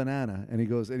 you're a real banana. And he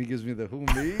goes, and he gives me the who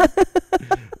me.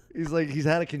 He's like, he's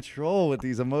out of control with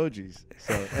these emojis.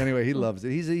 So anyway, he loves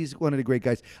it. He's one of the great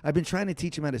guys. I've been trying to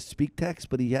teach him how to speak text,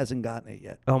 but he hasn't gotten it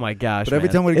yet. Oh my gosh! But every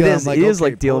man. time we get, I'm like, it is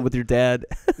okay, like dealing Paul. with your dad.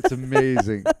 It's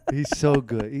amazing. He's so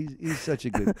good. He's such a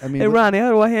good. I mean, Hey Ronnie, how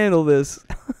do I handle this?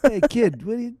 hey kid,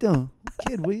 what are you doing?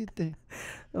 Kid, what do you think?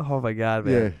 Oh my god,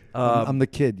 man. Yeah, I'm the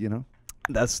kid, you know.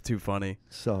 That's too funny.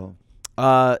 So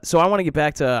I want to get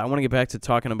back to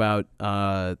talking about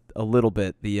a little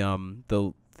bit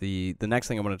the next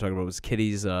thing I want to talk about was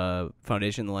Kitty's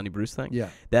foundation, the Lenny Bruce thing. yeah.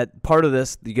 That part of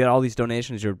this, you get all these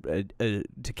donations to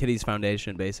Kitty's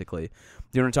foundation, basically.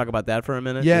 Do you want to talk about that for a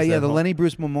minute? Yeah, the Lenny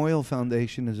Bruce Memorial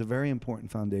Foundation is a very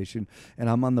important foundation, and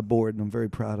I'm on the board, and I'm very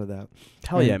proud of that.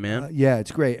 Hell yeah, man. Yeah,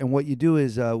 it's great. And what you do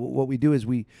is, what we do is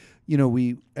we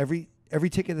every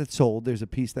ticket that's sold, there's a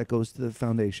piece that goes to the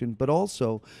foundation, but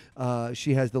also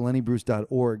she has the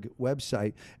lennybruce.org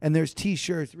website, and there's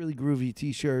T-shirts, really groovy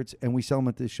T-shirts, and we sell them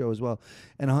at this show as well,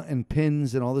 and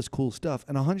pins and all this cool stuff.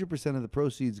 And 100% of the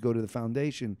proceeds go to the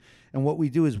foundation. And what we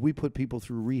do is we put people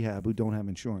through rehab who don't have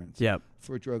insurance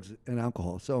for drugs and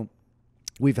alcohol. So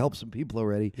we've helped some people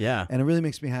already. Yeah. And it really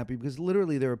makes me happy because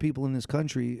literally there are people in this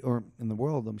country or in the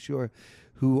world, I'm sure,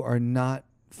 who are not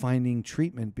finding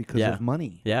treatment because of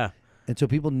money. Yeah. And so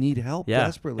people need help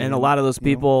desperately. And a lot of those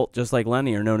people, just like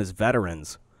Lenny, are known as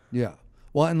veterans. Yeah.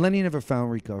 Well, and Lenny never found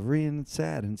recovery, and it's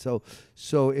sad. And so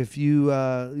if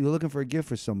you're looking for a gift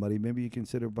for somebody, maybe you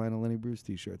consider buying a Lenny Bruce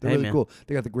T-shirt. They're really cool.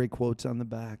 They got the great quotes on the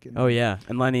back. And oh yeah,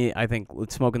 and Lenny, I think,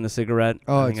 smoking the cigarette.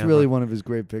 Oh, it's really one of his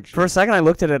great pictures. For a second, I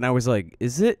looked at it and I was like,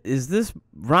 "Is this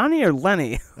Ronnie or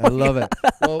Lenny?" I love it.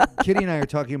 Well, Kitty and I are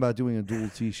talking about doing a dual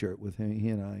T-shirt with him. He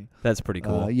and I. That's pretty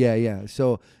cool. Yeah.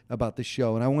 So about the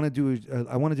show, and I want to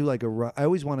do like I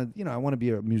always want to, I want to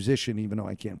be a musician, even though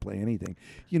I can't play anything.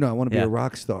 I want to be a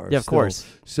rock star. Yeah, of course.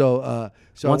 So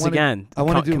once again, I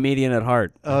want to do comedian at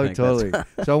heart. Oh, totally.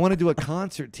 So I want to do a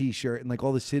concert T-shirt in like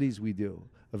all the cities we do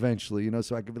eventually,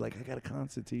 so I could be like, I got a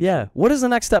concert T-shirt. Yeah. What is the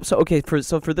next step? So okay, for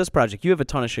this project, you have a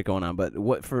ton of shit going on, but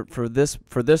what for this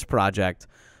project?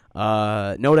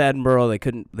 No to Edinburgh. They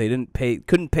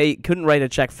couldn't write a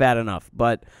check fat enough.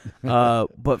 But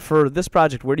for this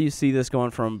project, where do you see this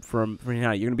going from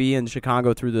now? You're gonna be in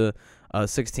Chicago through the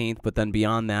 16th, but then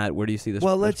beyond that, where do you see this?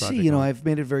 Well, let's project see. going? I've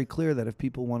made it very clear that if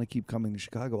people want to keep coming to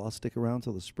Chicago, I'll stick around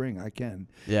till the spring. I can.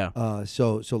 Yeah.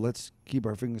 So let's keep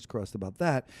our fingers crossed about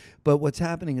that. But what's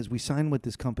happening is we signed with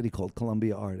this company called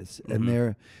Columbia Artists,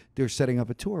 and they're setting up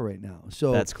a tour right now.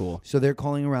 So that's cool. So they're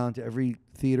calling around to every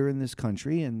theater in this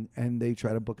country, and they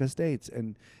try to book us dates,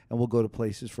 and we'll go to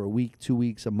places for a week, 2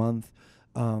 weeks, a month.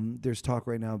 There's talk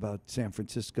right now about San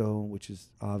Francisco, which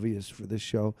is obvious for this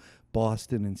show,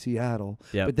 Boston and Seattle.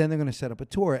 Yep. But then they're going to set up a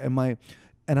tour, and I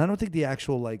don't think the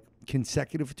actual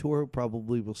consecutive tour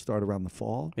probably will start around the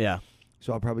fall. Yeah.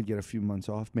 So I'll probably get a few months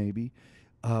off, maybe.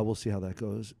 We'll see how that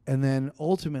goes, and then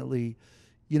ultimately,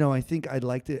 I think I'd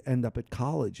like to end up at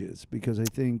colleges because I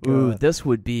think this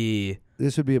would be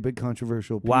a big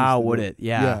controversial piece. Wow, would it?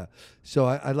 Yeah. Yeah. So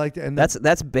I'd like to end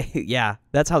that's big. Yeah,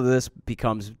 that's how this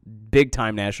becomes big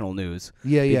time national news.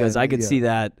 Yeah, because I could see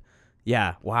that.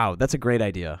 Yeah, wow, that's a great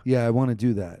idea. Yeah, I want to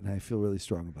do that, and I feel really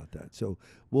strong about that. So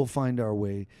we'll find our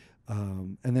way,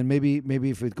 and then maybe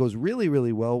if it goes really,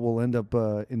 really well, we'll end up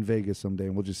in Vegas someday,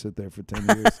 and we'll just sit there for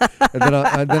 10 years, and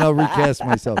then I'll recast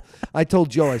myself. I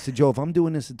told Joe, I said, Joe, if I'm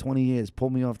doing this in 20 years,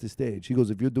 pull me off the stage. He goes,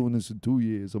 if you're doing this in 2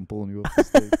 years, I'm pulling you off the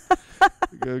stage.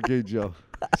 Okay, Joe.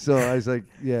 So I was like,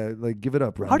 yeah, give it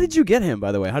up, Ron. How did you get him,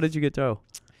 by the way? How did you get Joe?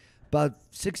 About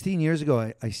 16 years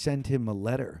ago, I sent him a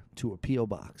letter to a P.O.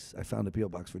 box. I found a P.O.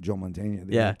 box for Joe Mantegna,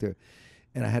 the actor.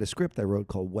 And I had a script I wrote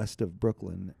called West of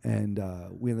Brooklyn. And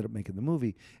we ended up making the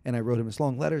movie. And I wrote him this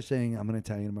long letter saying, I'm an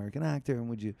Italian-American actor,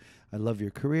 and I love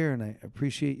your career, and I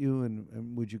appreciate you,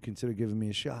 and would you consider giving me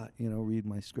a shot, read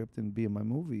my script and be in my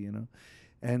movie,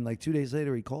 And 2 days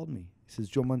later, he called me. He says,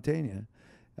 Joe Mantegna,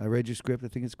 I read your script. I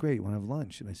think it's great. You want to have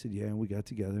lunch? And I said, yeah, and we got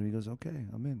together. And he goes, okay,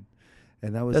 I'm in.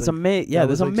 And that was amazing. Yeah,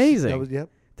 that's amazing.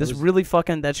 Really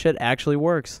fucking, that shit actually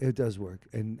works. It does work.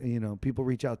 And, people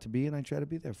reach out to me, and I try to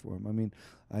be there for them. I mean,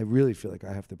 I really feel like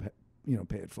I have to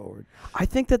pay it forward. I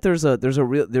think that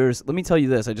let me tell you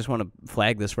this. I just want to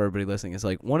flag this for everybody listening. It's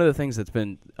one of the things that's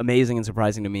been amazing and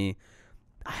surprising to me.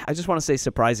 I just want to say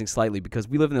surprising slightly because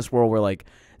we live in this world where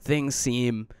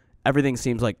everything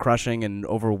seems crushing and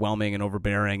overwhelming and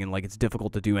overbearing and it's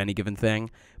difficult to do any given thing.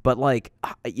 But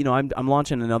I'm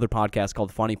launching another podcast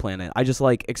called Funny Planet. I just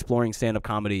like exploring stand-up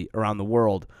comedy around the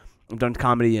world. I've done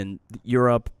comedy in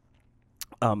Europe,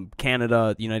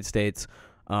 Canada, the United States.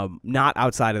 Not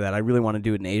outside of that. I really want to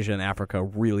do it in Asia and Africa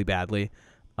really badly.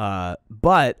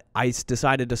 But I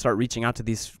decided to start reaching out to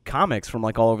these comics from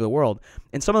like all over the world,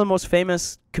 and some of the most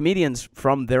famous comedians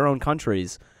from their own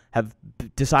countries have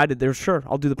decided they're sure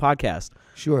I'll do the podcast.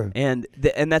 Sure. And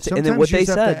that's Sometimes and then what you they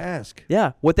just have said. to ask.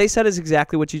 Yeah, what they said is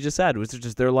exactly what you just said. Was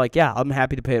just they're like, yeah, I'm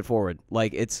happy to pay it forward.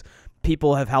 Like it's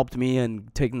people have helped me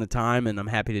and taken the time, and I'm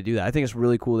happy to do that. I think it's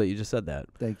really cool that you just said that.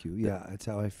 Thank you. Yeah, that's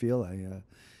how I feel. And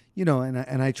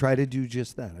I try to do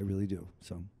just that. I really do.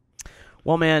 So.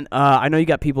 Well, man, I know you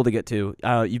got people to get to.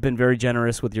 You've been very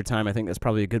generous with your time. I think that's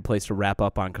probably a good place to wrap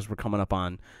up on because we're coming up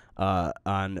on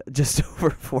just over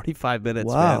 45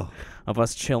 minutes, man, of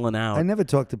us chilling out. I never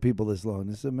talked to people this long.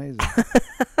 This is amazing.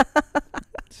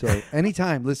 So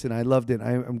anytime, listen, I loved it.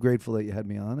 I'm grateful that you had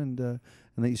me on and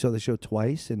that you saw the show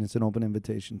twice, and it's an open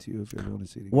invitation to you if you ever want to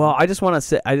see it again. Well, I just want to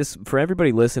say, for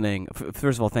everybody listening,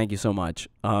 first of all, thank you so much.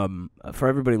 For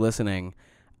everybody listening,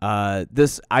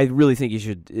 this I really think you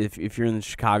should, if you're in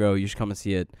Chicago, you should come and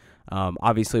see it.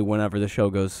 Obviously, whenever the show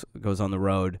goes on the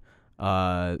road,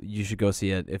 you should go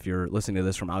see it if you're listening to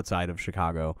this from outside of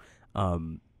Chicago.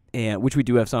 And which we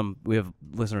have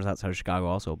listeners outside of Chicago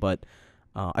also, but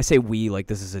I say we like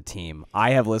this is a team.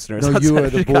 I have listeners. No, outside you are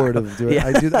of the Chicago. board of doing. Yeah.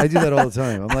 I do that all the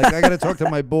time. I'm like, I got to talk to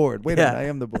my board. Wait a minute, I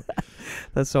am the board.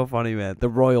 That's so funny, man. The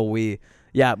royal we.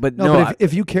 Yeah, but but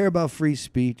if you care about free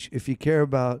speech, if you care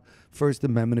about First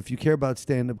Amendment, if you care about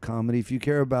stand-up comedy, if you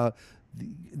care about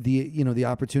the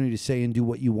opportunity to say and do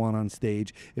what you want on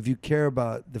stage, if you care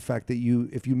about the fact that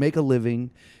if you make a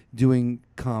living doing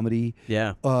comedy,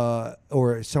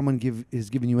 or someone is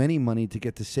giving you any money to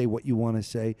get to say what you want to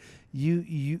say,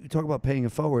 you talk about paying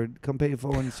it forward. Come pay it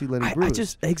forward and see Lenny Bruce. I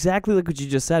just exactly like what you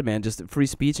just said, man. Just free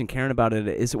speech and caring about it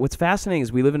is what's fascinating.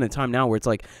 Is we live in a time now where it's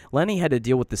like Lenny had to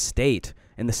deal with the state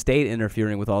and the state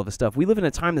interfering with all this stuff. We live in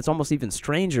a time that's almost even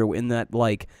stranger in that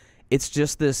like it's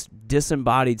just this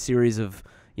disembodied series of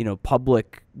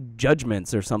public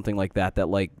judgments or something like that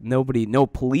like no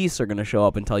police are going to show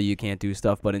up and tell you can't do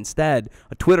stuff, but instead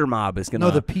a Twitter mob is going to.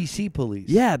 No, the PC police.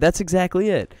 Yeah, that's exactly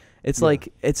it. It's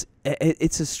like it's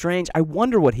a strange. I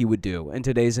wonder what he would do in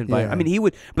today's environment. Yeah. I mean, he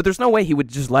would, but there's no way he would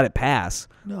just let it pass.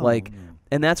 No,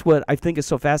 and that's what I think is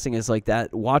so fascinating is like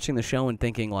that watching the show and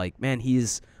thinking like, man,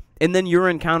 and then you're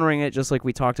encountering it just like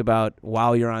we talked about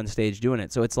while you're on stage doing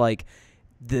it. So it's like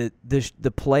the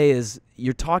play is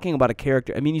you're talking about a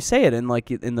character. I mean, you say it in like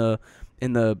in the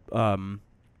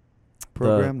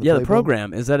program. The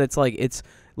program is that it's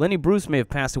Lenny Bruce may have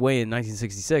passed away in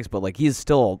 1966, but like he's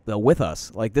still with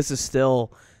us. Like this is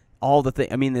still all the thing.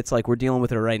 I mean, it's like we're dealing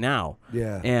with it right now.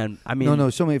 Yeah. And I mean, no.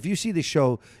 So if you see the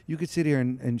show, you could sit here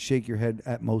and shake your head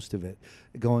at most of it,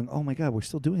 going, "Oh my God, we're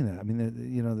still doing that." I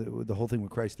mean, the whole thing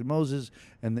with Christ and Moses,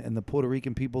 and the Puerto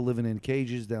Rican people living in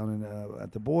cages down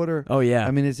at the border. Oh yeah.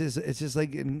 I mean, it's just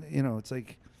like it's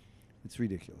like. It's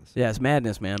ridiculous. Yeah, it's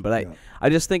madness, man. But I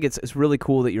just think it's really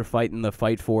cool that you're fighting the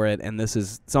fight for it, and this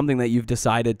is something that you've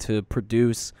decided to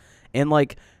produce, and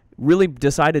like really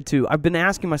decided to. I've been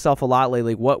asking myself a lot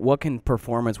lately, what can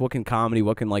performance, what can comedy,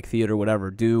 what can like theater,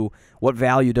 whatever do? What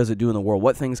value does it do in the world?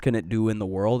 What things can it do in the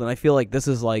world? And I feel like this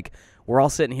is like we're all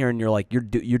sitting here, and you're like you're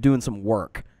doing some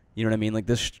work. You know what I mean? Like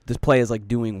this play is like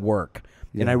doing work.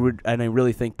 Yeah. And I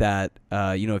really think that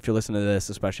if you're listening to this,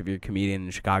 especially if you're a comedian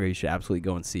in Chicago, you should absolutely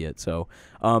go and see it. So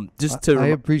I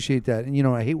appreciate that, and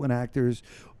I hate when actors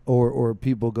or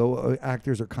people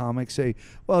actors or comics say,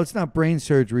 "Well, it's not brain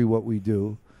surgery what we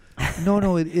do."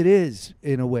 No, it is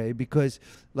in a way, because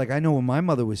like I know when my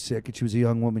mother was sick and she was a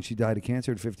young woman, she died of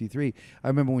cancer at 53. I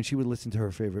remember when she would listen to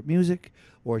her favorite music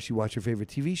or she watched her favorite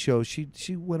TV show, she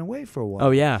went away for a while.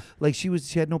 Oh yeah, like she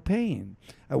had no pain.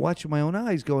 I watched with my own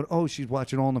eyes, going, "Oh, she's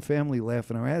watching All in the Family,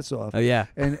 laughing her ass off." Oh yeah,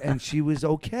 and she was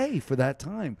okay for that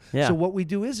time. Yeah. So what we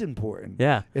do is important.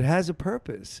 Yeah, it has a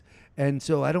purpose. And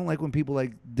so I don't like when people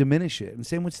like diminish it. And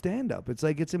same with stand-up. It's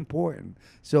like it's important.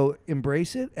 So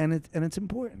embrace it, and it's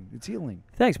important. It's healing.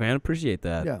 Thanks, man. Appreciate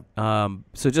that. Yeah.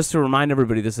 So just to remind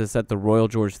everybody, this is at the Royal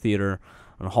George Theater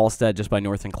on Halstead, just by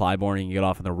North and Clybourne. You can get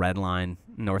off of the Red Line,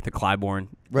 North of Clybourne.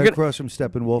 Right across from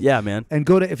Steppenwolf. Yeah, man. And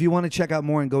if you want to check out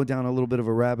more and go down a little bit of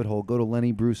a rabbit hole, go to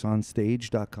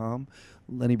lennybruceonstage.com.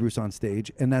 Lenny Bruce on Stage,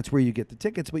 and that's where you get the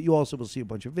tickets, but you also will see a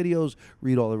bunch of videos,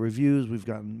 read all the reviews. We've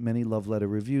gotten many love letter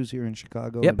reviews here in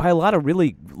Chicago. Yeah, by a lot of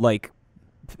really like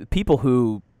people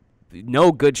who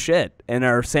know good shit, and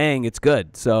are saying it's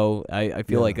good. So I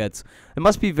feel like it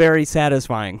must be very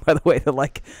satisfying, by the way, to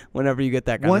like whenever you get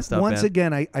that kind of stuff. Once man.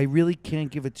 again, I really can't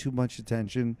give it too much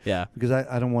attention. Yeah. Because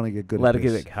I don't want to get good Let at it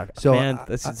this. get it. So Man,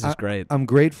 this is great. I'm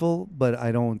grateful, but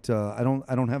I don't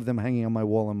have them hanging on my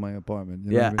wall in my apartment.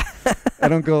 You know Yeah. what I mean? I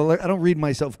don't go. I don't read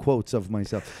myself quotes of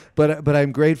myself. But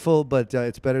I'm grateful. But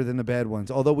it's better than the bad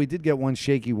ones. Although we did get one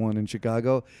shaky one in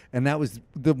Chicago, and that was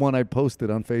the one I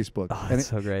posted on Facebook. Oh, and that's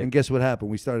so great. And guess what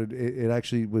happened? We started. It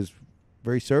actually was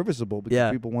very serviceable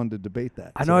because people wanted to debate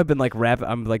that. I know I've been like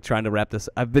I'm like trying to wrap this.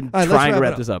 I've been right, trying to wrap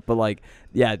wrap it this up, but like,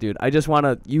 yeah, dude, I just want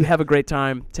to. You have a great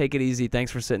time. Take it easy.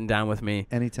 Thanks for sitting down with me.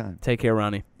 Anytime. Take care,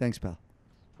 Ronnie. Thanks, pal.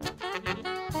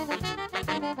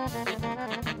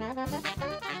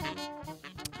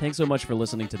 Thanks so much for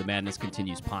listening to the Madness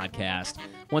Continues podcast.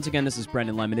 Once again, this is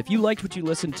Brendan Lemon. If you liked what you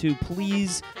listened to,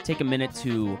 please take a minute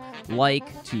to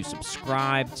like, to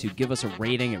subscribe, to give us a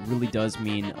rating. It really does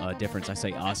mean a difference. I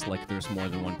say us like there's more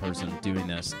than one person doing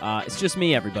this. It's just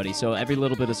me, everybody, so every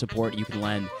little bit of support you can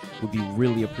lend would be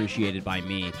really appreciated by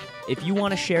me. If you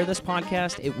want to share this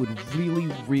podcast, it would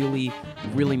really, really,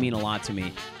 really mean a lot to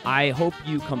me. I hope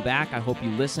you come back. I hope you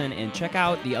listen and check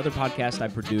out the other podcast I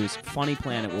produce, Funny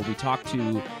Planet, where we talk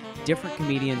to different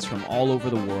comedians from all over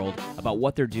the world about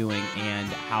what they're doing and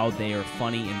how they are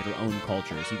funny in their own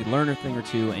cultures. You can learn a thing or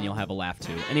two and you'll have a laugh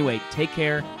too. Anyway, take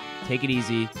care. Take it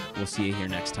easy. We'll see you here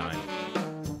next time.